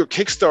far as your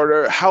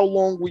Kickstarter, how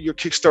long will your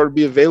Kickstarter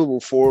be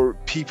available for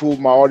people,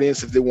 my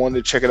audience, if they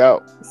wanted to check it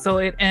out? So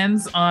it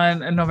ends on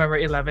November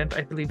 11th.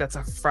 I believe that's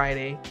a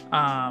Friday.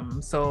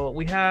 So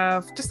we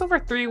have just over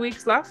 3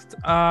 weeks left.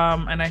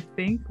 And I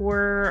think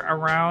we're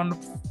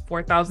around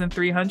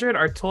 4,300.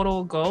 Our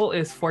total goal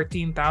is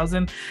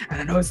 14,000.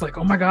 And I know it's like,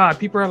 oh my God,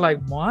 people are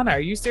like, Moana, are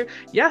you serious?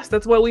 Yes,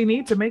 that's what we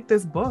need to make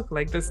this book.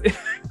 Like this.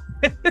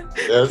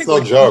 Yeah, it's no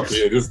joke.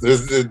 Yeah,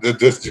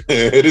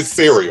 it is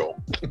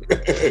serial.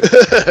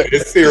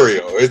 It's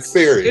serial. It's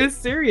serious. It's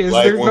serious.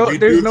 Like,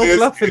 there's no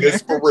bluff in there.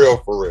 It's for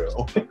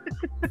real.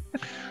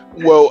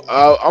 Well,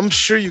 I'm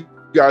sure you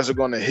guys are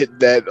going to hit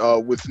that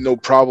with no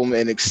problem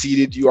and exceed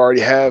it. You already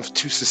have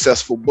 2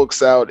 successful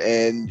books out,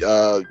 and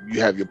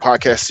you have your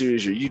podcast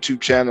series, your YouTube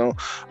channel.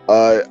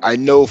 I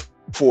know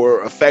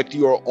for a fact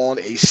you are on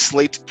a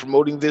slate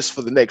promoting this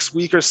for the next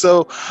week or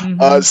so.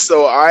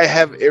 So I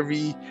have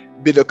every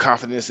bit of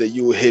confidence that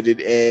you will hit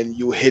it, and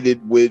you'll hit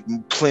it with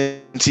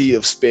plenty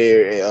of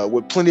spare,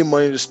 with plenty of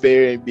money to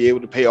spare, and be able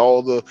to pay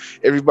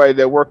everybody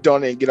that worked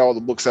on it and get all the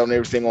books out and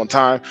everything on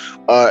time.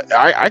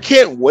 I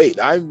can't wait.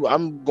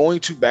 I'm going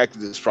to back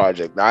this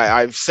project.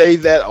 I say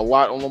that a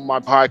lot on my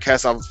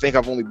podcast. I think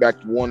I've only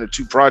backed 1 or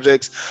 2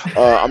 projects.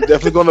 I'm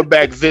definitely going to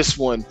back this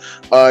one,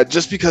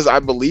 just because I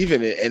believe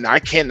in it, and I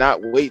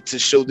cannot wait to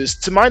show this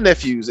to my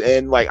nephews.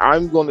 And like,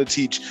 I'm going to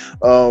teach.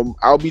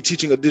 I'll be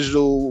teaching a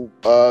digital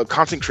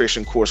content creation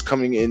course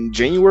coming in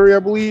January, I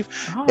believe.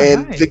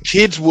 Nice. The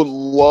kids would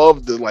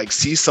love to like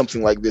see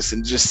something like this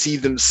and just see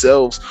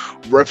themselves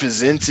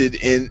represented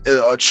in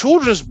a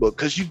children's book,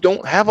 because you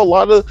don't have a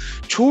lot of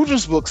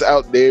children's books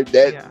out there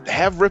that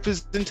have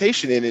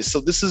representation in it. So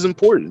this is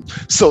important.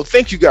 So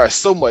thank you guys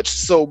so much.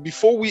 So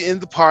before we end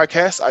the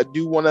podcast, I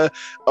do want to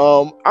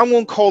I'm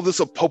going to call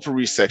this a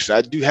potpourri section.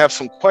 I do have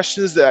some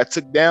questions that I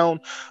took down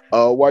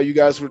while you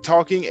guys were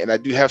talking, and I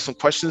do have some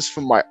questions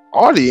from my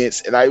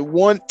audience, and I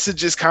want to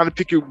just kind of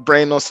pick your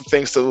brain on some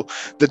things. So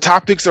the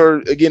topics are,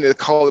 again, they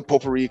call it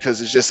potpourri because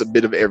it's just a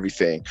bit of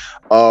everything.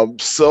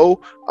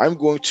 So I'm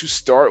going to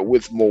start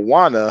with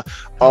Moana.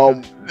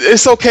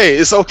 It's okay.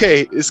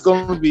 It's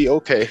going to be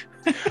okay.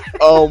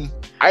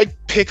 I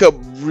pick up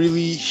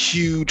really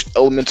huge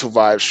elemental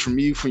vibes from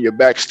you, from your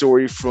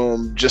backstory,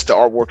 from just the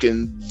artwork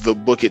in the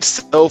book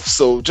itself.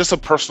 So just a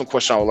personal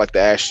question I would like to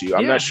ask you.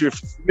 I'm not sure if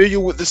you're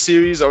familiar with the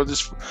series or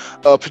this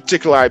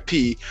particular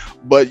IP,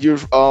 but you're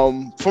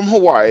from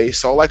Hawaii.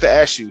 So I'd like to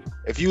ask you,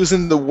 if you was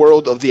in the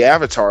world of the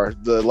Avatar,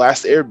 The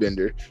Last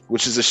Airbender,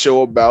 which is a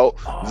show about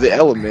the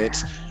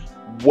elements,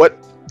 what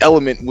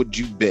element would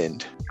you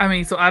bend? I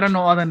mean, so I don't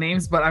know all the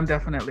names, but I'm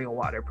definitely a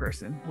water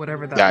person.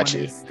 Whatever that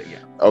one is. Yeah.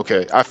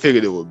 Okay, I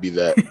figured it would be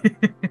that.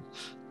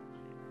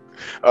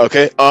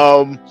 Okay.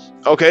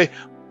 Okay.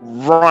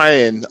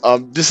 Ryan,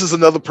 this is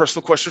another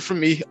personal question for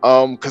me,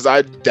 because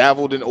I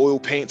dabbled in oil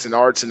paints and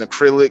arts and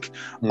acrylic.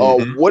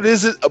 What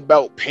is it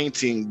about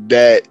painting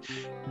that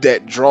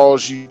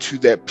draws you to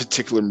that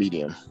particular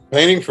medium?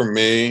 Painting for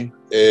me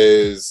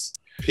is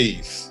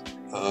peace.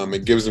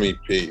 It gives me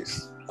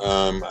peace.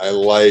 I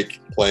like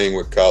playing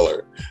with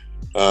color.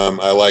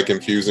 I like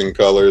infusing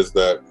colors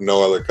that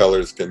no other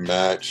colors can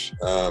match.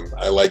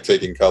 I like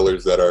taking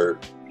colors that are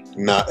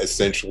not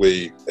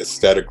essentially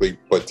aesthetically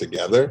put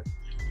together.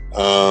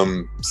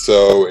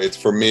 So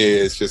for me,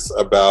 it's just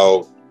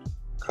about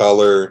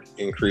color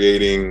and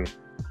creating,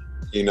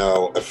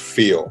 a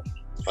feel.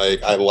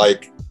 Like I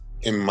like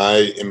in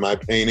my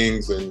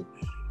paintings and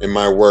in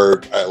my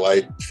work, I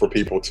like for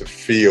people to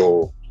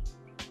feel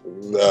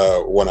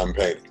what I'm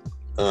painting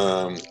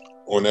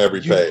on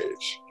every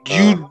page.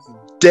 You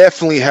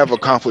definitely have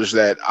accomplished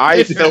that.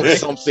 I felt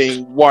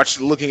something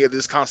looking at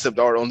this concept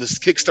art on this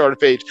Kickstarter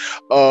page.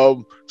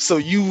 So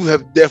you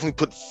have definitely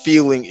put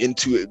feeling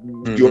into it,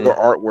 your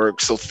artwork.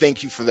 So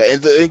thank you for that.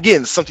 And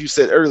again, something you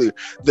said earlier,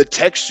 the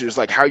textures,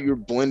 like how you're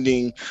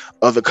blending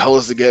the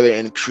colors together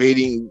and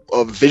creating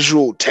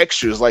visual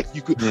textures. Like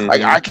you could,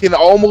 like I can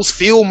almost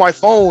feel my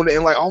phone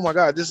and like, oh my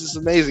God, this is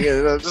amazing.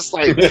 And I'm just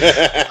like,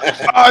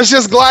 oh, it's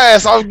just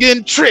glass. I was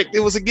getting tricked. It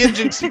was a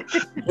genjutsu.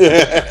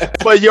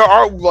 But your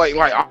art, like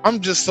I'm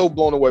just so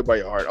blown away by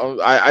your art.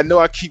 I know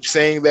I keep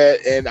saying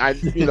that, and I,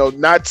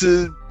 not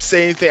to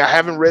say anything. I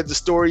haven't read the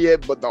story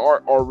yet, but the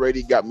art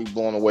already got me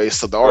blown away.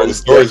 So the art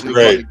is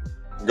great.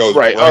 Goes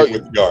right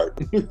with the art.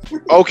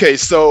 Okay,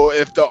 so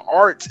if the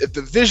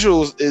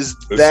visuals is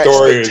the that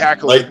story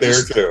spectacular, is right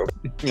there too.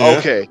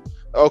 Yeah.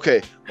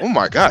 Okay. Oh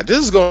my God, this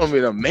is going to be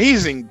an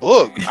amazing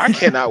book. I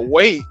cannot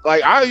wait.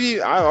 Like I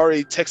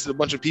already texted a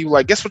bunch of people.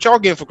 Like, guess what y'all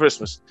getting for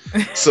Christmas?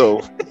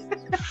 So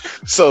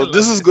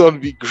this is going to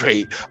be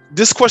great.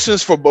 This question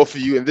is for both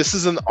of you, and this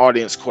is an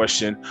audience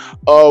question.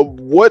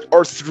 What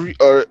are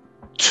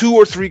two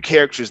or three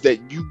characters that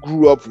you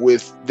grew up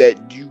with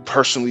that you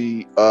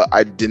personally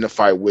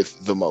identify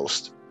with the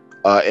most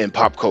in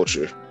pop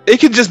culture? It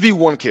could just be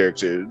one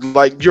character,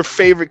 like your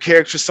favorite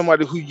character,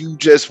 somebody who you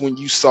just, when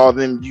you saw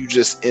them, you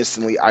just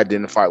instantly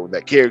identify with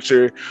that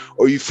character,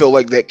 or you feel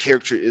like that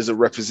character is a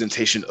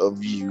representation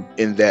of you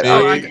in that.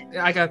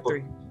 I got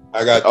three.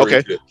 I got three.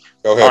 Okay. Too.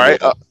 Go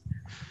ahead. All right.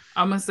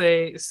 I'm going to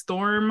say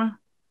Storm,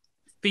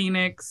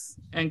 Phoenix,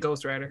 and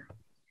Ghost Rider.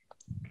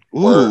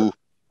 Ooh.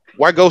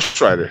 Why Ghost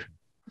Rider?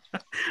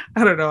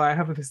 I don't know. I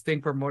have this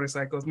thing for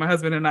motorcycles. My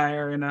husband and I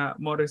are in a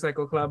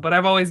motorcycle club, but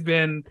I've always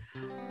been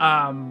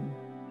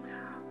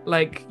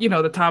like,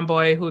 the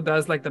tomboy who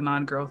does like the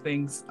non-girl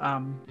things.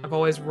 I've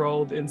always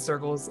rolled in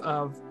circles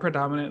of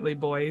predominantly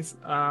boys.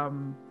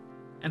 And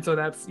so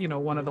that's,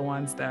 one of the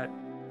ones that,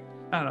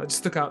 I don't know, just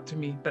stuck out to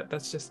me.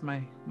 That's just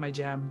my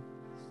jam.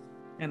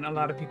 And a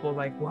lot of people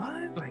like,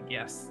 what? Like,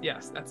 yes,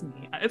 that's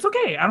me. It's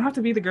okay. I don't have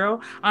to be the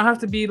girl. I don't have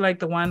to be like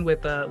the one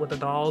with the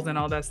dolls and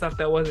all that stuff.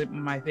 That wasn't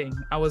my thing.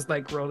 I was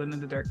like rolling in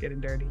the dirt, getting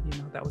dirty.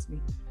 That was me.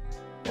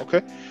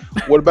 Okay.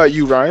 What about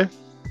you, Ryan?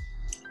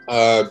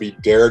 Be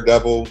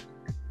Daredevil,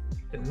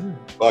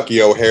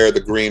 Bucky O'Hare,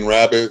 the Green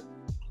Rabbit,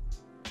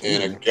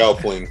 and a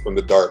Gelfling from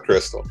the Dark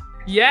Crystal.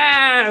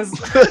 Yes.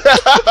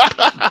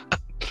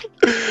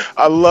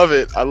 I love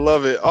it.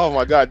 Oh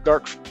my God,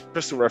 Dark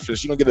Crystal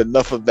reference. You don't get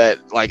enough of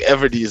that like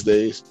ever these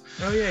days.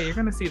 Oh yeah, you're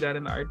gonna see that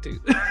in the art too.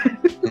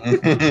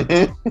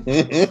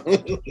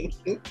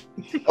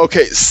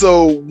 Okay,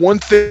 so one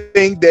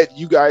thing that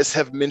you guys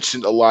have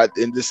mentioned a lot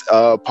in this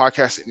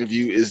podcast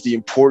interview is the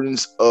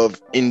importance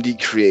of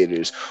indie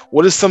creators.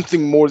 What is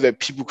something more that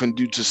people can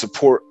do to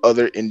support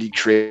other indie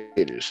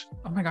creators?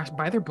 Oh my gosh,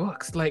 buy their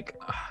books. Like,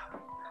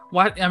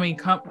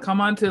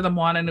 come on to the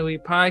Moana Nui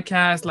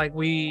podcast. Like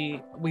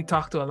we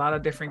talk to a lot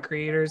of different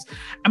creators.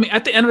 I mean,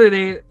 at the end of the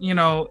day,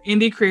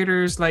 indie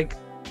creators, like,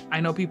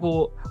 I know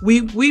people,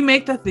 we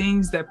make the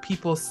things that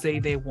people say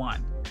they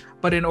want,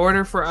 but in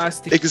order for us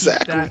to keep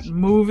that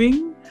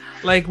moving,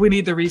 like, we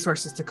need the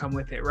resources to come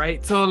with it,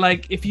 right? So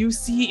like, if you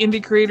see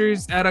indie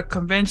creators at a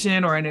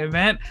convention or an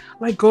event,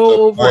 like,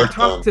 go over and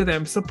talk to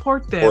them,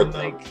 support them.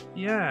 Like,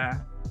 yeah,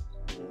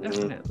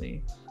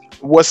 definitely.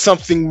 What's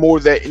something more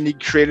that indie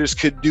creators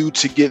could do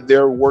to get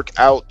their work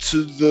out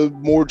to the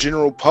more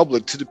general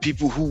public, to the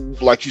people who,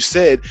 like you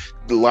said,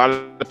 a lot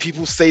of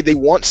people say they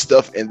want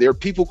stuff and there are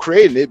people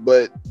creating it,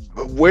 but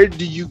where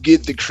do you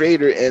get the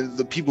creator and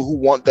the people who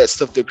want that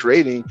stuff they're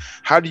creating?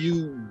 How do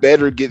you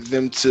better get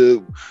them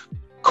to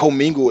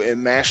commingle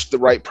and match the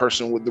right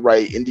person with the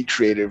right indie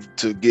creative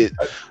to get?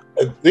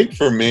 I think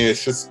for me,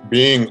 it's just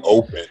being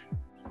open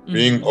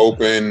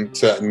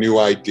to new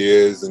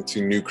ideas and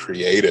to new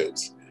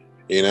creatives.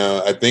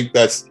 I think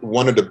that's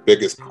one of the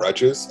biggest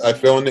crutches I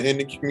feel in the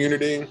indie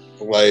community.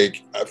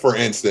 Like, for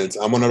instance,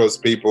 I'm one of those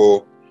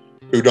people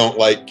who don't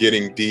like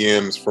getting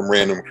DMs from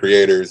random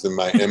creators in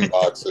my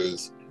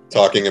inboxes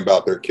talking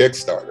about their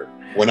Kickstarter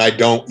when I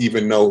don't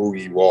even know who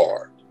you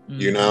are.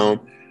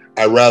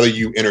 I'd rather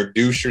you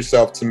introduce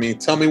yourself to me,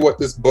 tell me what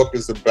this book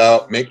is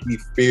about, make me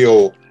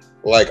feel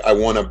like I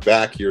want to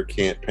back your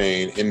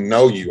campaign and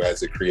know you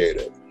as a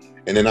creative.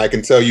 And then I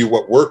can tell you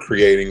what we're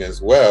creating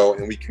as well,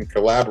 and we can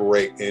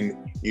collaborate and,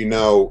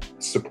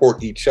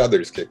 support each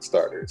other's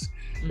Kickstarters.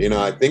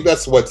 I think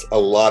that's what's a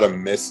lot of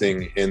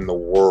missing in the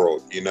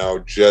world,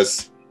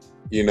 just,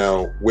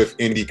 with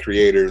indie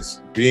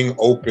creators being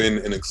open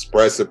and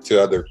expressive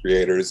to other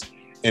creators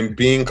and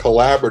being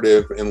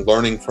collaborative and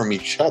learning from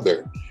each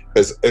other,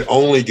 because it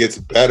only gets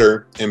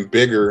better and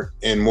bigger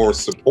and more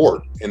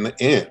support in the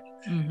end.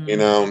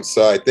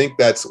 So I think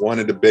that's one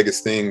of the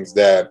biggest things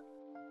that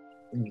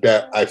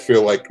I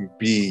feel like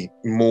be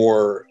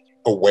more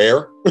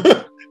aware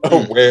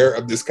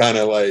of this kind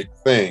of like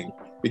thing,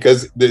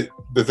 because the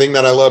thing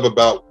that I love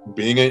about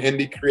being an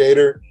indie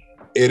creator,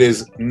 it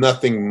is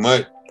nothing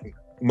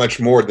much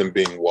more than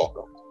being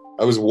welcome.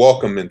 I was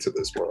welcome into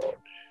this world,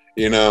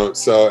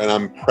 so, and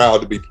I'm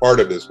proud to be part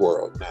of this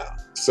world now.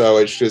 So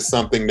it's just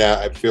something that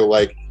I feel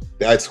like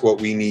that's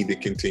what we need to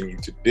continue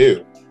to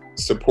do.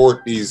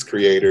 Support these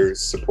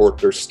creators, support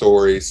their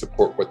stories,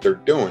 support what they're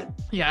doing.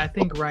 Yeah, I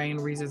think Ryan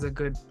raises a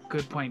good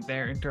point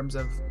there in terms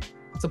of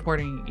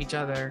supporting each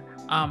other.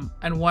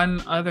 And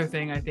one other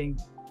thing I think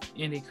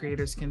indie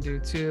creators can do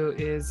too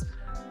is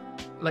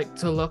like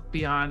to look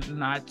beyond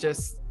not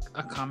just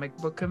a comic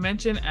book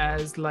convention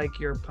as like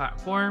your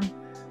platform.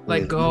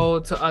 Like go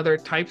to other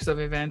types of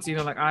events,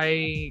 like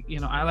I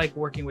like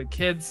working with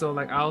kids, so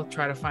like I'll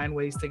try to find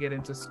ways to get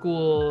into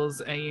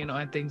schools and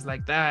and things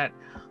like that.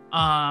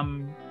 I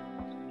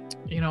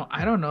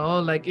don't know,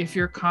 like if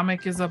your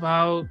comic is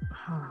about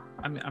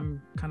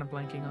I'm kind of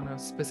blanking on a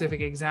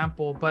specific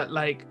example, but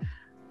like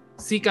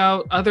seek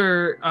out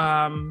other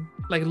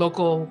like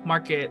local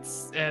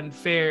markets and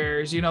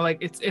fairs, like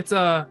it's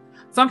a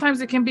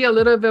sometimes it can be a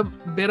little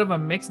bit of a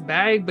mixed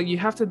bag, but you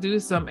have to do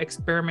some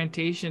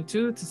experimentation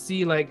too to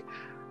see like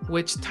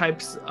which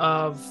types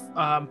of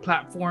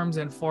platforms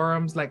and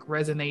forums like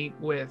resonate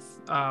with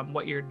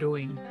what you're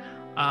doing.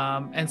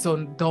 And so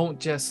don't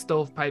just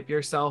stovepipe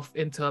yourself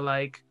into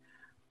like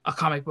a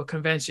comic book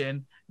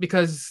convention,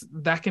 because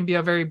that can be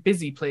a very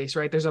busy place,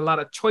 right? There's a lot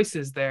of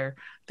choices there.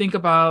 Think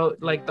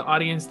about like the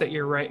audience that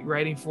you're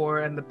writing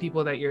for and the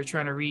people that you're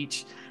trying to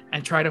reach,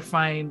 and try to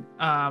find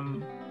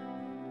an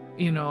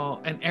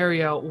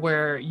area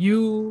where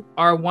you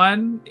are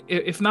one,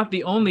 if not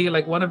the only,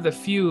 like one of the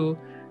few,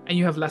 and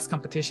you have less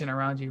competition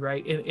around you,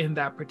 right? In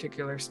that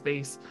particular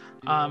space.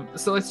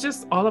 So it's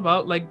just all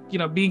about like,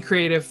 being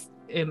creative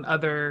in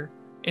other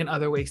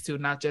ways too,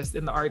 not just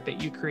in the art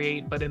that you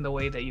create, but in the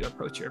way that you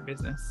approach your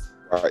business.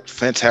 All right,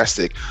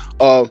 fantastic.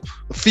 A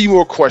few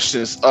more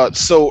questions.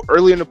 So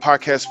earlier in the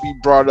podcast, we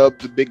brought up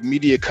the big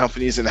media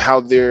companies and how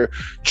they're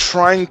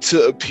trying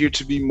to appear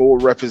to be more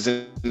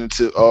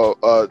representative,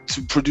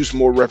 to produce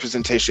more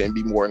representation and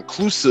be more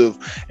inclusive.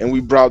 And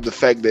we brought up the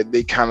fact that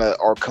they kind of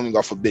are coming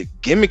off a bit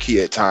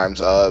gimmicky at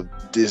times.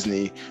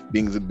 Disney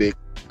being the big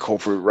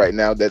corporate right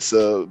now that's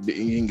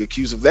being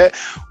accused of that.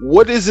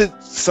 What is it,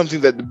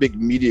 something that the big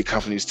media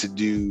companies could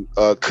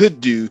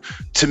do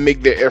to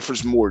make their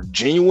efforts more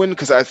genuine?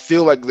 Because I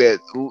feel like that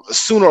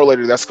sooner or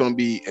later that's going to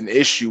be an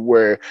issue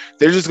where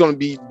they're just going to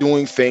be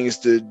doing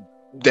things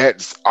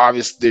that's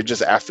obvious they're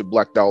just after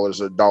black dollars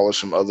or dollars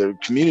from other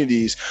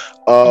communities.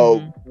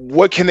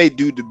 What can they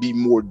do to be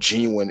more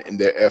genuine in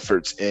their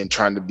efforts and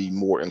trying to be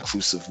more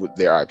inclusive with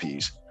their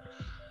IPs?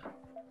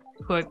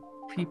 Put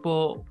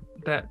people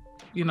that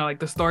like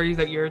the stories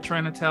that you're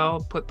trying to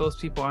tell, put those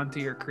people onto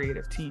your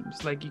creative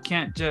teams. Like you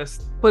can't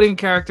just putting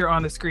character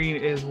on the screen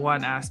is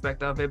one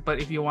aspect of it,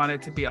 but if you want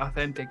it to be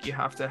authentic, you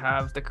have to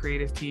have the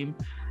creative team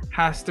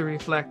has to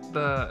reflect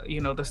the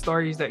the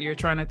stories that you're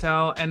trying to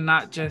tell, and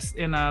not just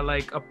in a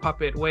like a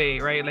puppet way,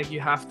 right? Like you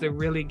have to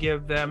really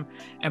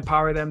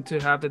empower them to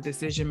have the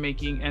decision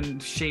making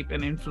and shape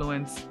and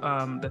influence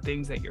the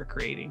things that you're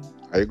creating.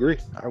 I agree.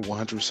 I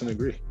 100%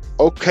 agree.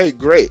 Okay,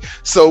 great.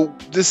 So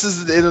this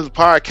is the end of the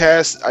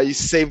podcast. I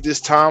saved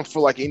this time for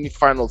like any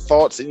final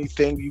thoughts,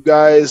 anything you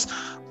guys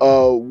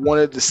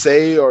wanted to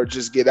say or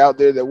just get out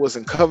there that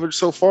wasn't covered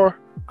so far.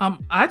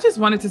 I just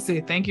wanted to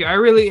say thank you. I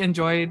really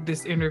enjoyed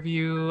this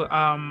interview.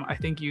 I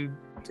think you're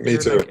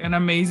like an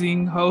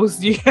amazing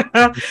host.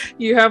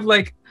 You have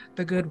like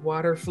the good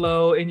water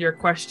flow in your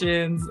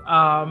questions. The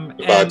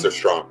vibes are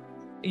strong.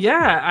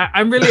 Yeah,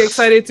 I'm really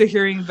excited to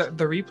hearing the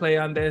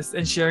replay on this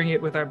and sharing it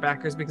with our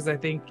backers, because I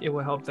think it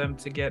will help them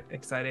to get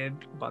excited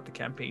about the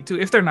campaign too,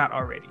 if they're not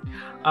already.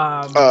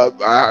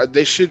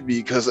 They should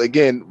be, because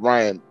again,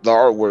 Ryan, the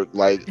artwork,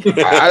 like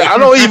I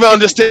don't even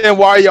understand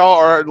why y'all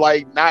are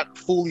like not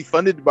fully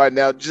funded by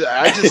now.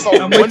 I just saw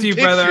one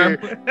picture, brother.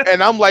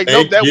 And I'm like,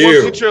 nope, that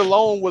one picture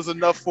alone was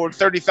enough for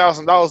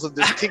 $30,000 of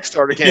this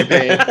Kickstarter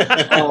campaign.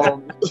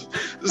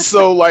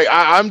 So like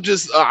I'm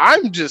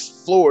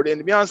just floored. And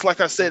to be honest, like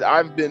I said,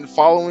 I've been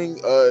following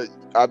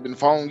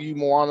you,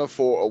 Moana,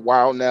 for a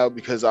while now,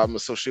 because I'm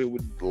associated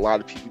with a lot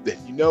of people that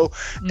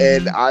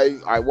and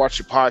I watch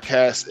your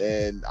podcast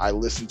and I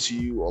listen to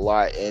you a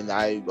lot, and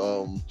I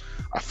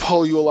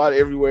follow you a lot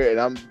everywhere, and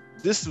I'm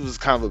this was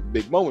kind of a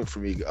big moment for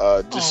me,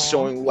 just Aw.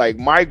 showing like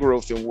my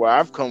growth and where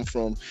I've come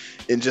from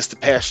in just the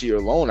past year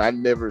alone. I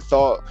never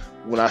thought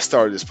when I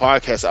started this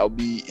podcast I'll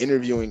be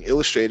interviewing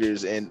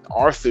illustrators and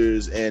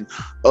authors and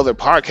other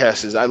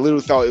podcasters. I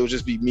literally thought it would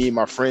just be me and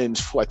my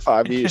friends for like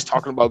 5 years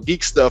talking about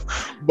geek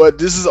stuff, but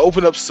this has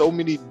opened up so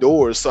many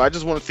doors. So I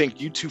just want to thank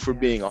you two for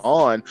being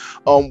on.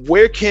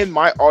 Where can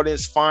my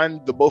audience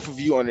find the both of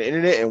you on the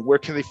internet, and where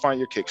can they find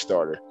your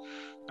Kickstarter?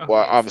 Okay.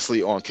 Well,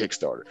 obviously on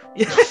Kickstarter.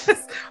 Yes,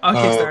 on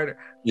Kickstarter.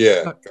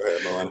 Yeah, go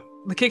ahead, Moana.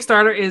 The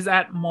Kickstarter is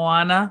at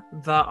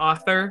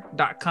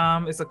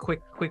moanatheauthor.com. It's a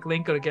quick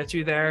link to get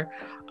you there.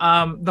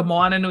 The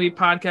Moana Nui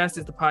podcast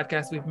is the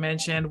podcast we've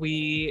mentioned.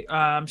 We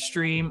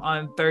stream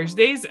on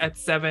Thursdays at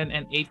 7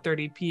 and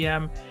 8:30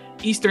 p.m.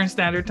 Eastern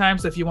Standard Time.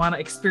 So if you want to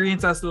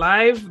experience us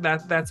live,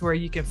 that's where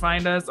you can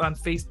find us on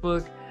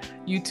Facebook,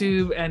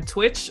 YouTube, and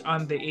Twitch.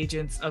 On the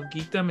Agents of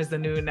Geekdom is the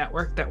new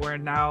network that we're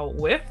now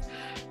with.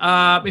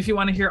 If you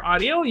want to hear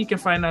audio, you can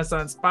find us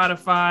on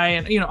Spotify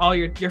and all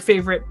your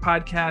favorite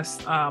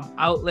podcast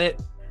outlet.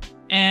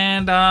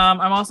 And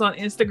I'm also on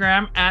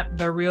Instagram at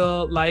The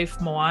Real Life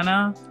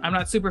Moana. I'm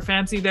not super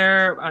fancy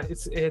there.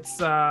 It's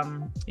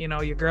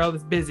your girl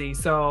is busy,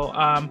 so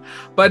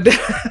but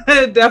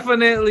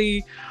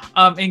definitely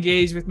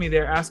engage with me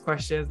there. Ask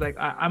questions. Like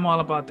I'm all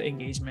about the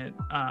engagement.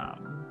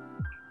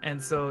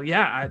 And so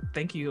I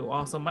thank you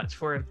all so much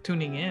for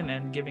tuning in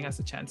and giving us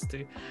a chance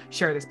to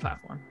share this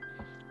platform.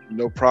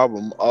 No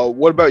problem.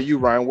 What about you,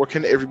 Ryan? Where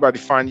can everybody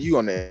find you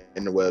on the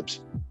interwebs?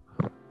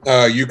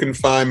 You can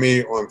find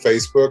me on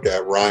Facebook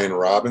at Ryan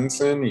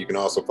Robinson. You can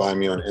also find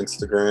me on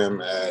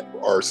Instagram at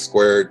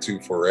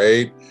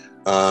r248.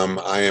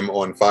 I am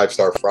on 5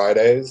 Star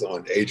Fridays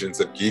on Agents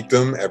of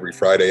Geekdom every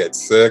Friday at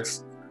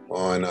 6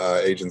 on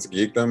Agents of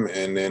Geekdom.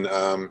 And then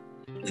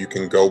you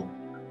can go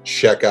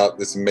check out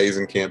this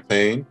amazing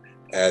campaign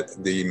at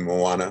the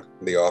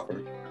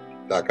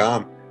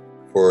moanatheauthor.com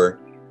for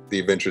the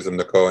adventures of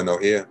Nakoa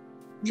Nohea,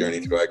 Journey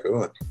to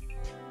Ikua.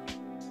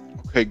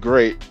 Okay,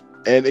 great.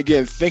 And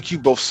again, thank you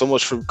both so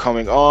much for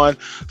coming on.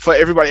 For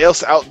everybody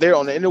else out there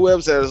on the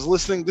interwebs that is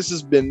listening, this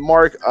has been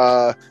Mark.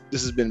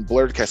 This has been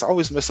Blerdkast. I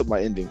always mess up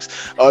my endings.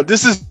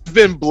 This has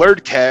been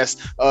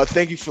Blerdkast.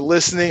 Thank you for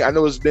listening. I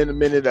know it's been a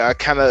minute. I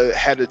kind of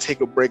had to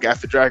take a break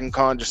after Dragon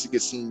Con just to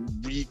get some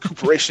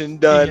recuperation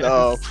done.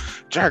 Yes.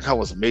 Dragon Con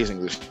was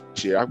amazing this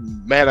year.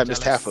 I'm mad I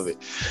missed half of it.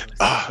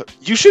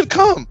 You should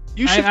come.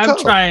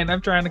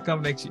 I'm trying to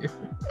come next year.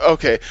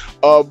 Okay.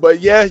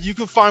 But yeah, you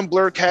can find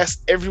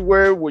Blerdkast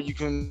everywhere where you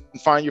can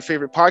find your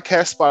favorite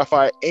podcast,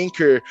 Spotify,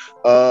 Anchor.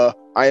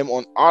 I am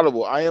on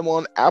Audible. I am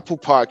on Apple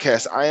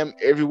Podcasts. I am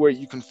everywhere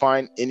you can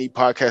find any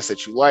podcast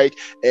that you like.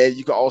 And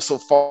you can also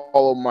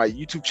follow my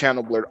YouTube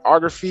channel,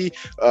 Blerdography,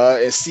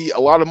 and see a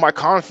lot of my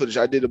con footage.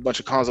 I did a bunch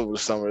of cons over the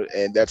summer,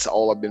 and that's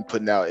all I've been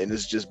putting out. And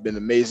it's just been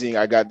amazing.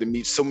 I got to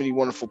meet so many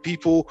wonderful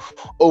people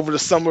over the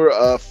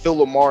summer. Phil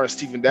Lamar and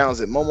Stephen Downs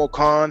at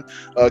MomoCon,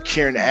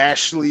 Karen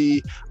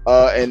Ashley,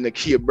 and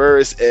Nakia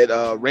Burris at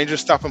Ranger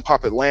Stop and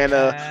Pop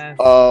Atlanta,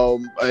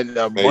 and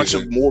a bunch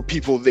of more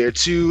people there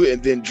too.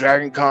 And then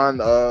Dragon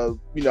Con,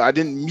 I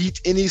didn't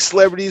meet any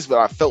celebrities, but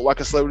I felt like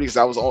a celebrity because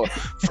I was on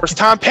first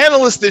time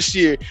panelist this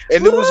year,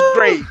 and it was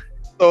great.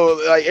 So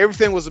like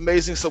everything was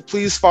amazing. So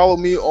please follow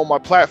me on my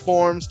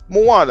platforms.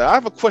 Moana, I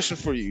have a question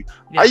for you.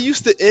 Yeah. I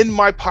used to end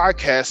my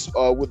podcast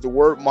with the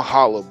word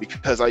mahalo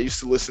because I used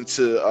to listen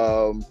to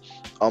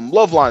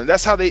Loveline.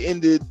 That's how they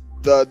ended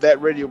that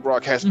radio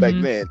broadcast back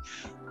then.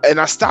 And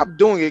I stopped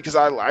doing it because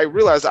I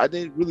realized I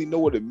didn't really know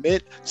what it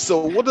meant. So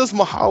what does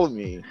mahalo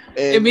mean?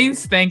 And it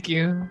means thank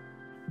you.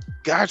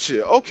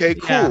 Gotcha. Okay,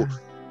 cool. Yeah.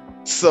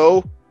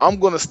 So I'm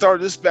going to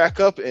start this back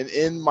up and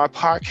end my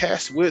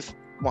podcast with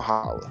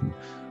mahalo.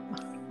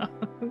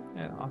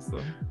 Yeah,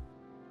 awesome.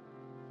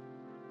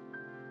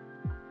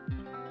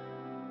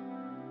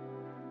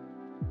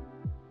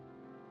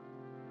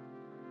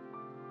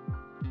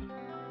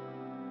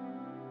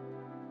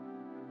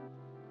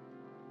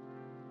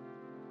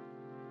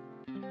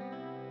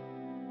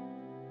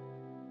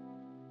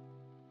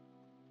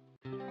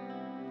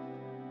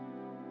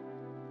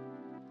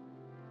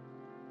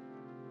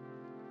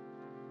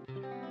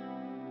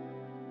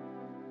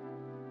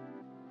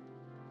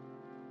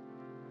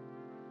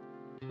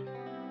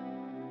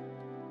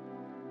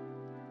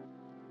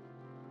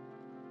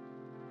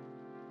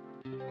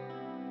 you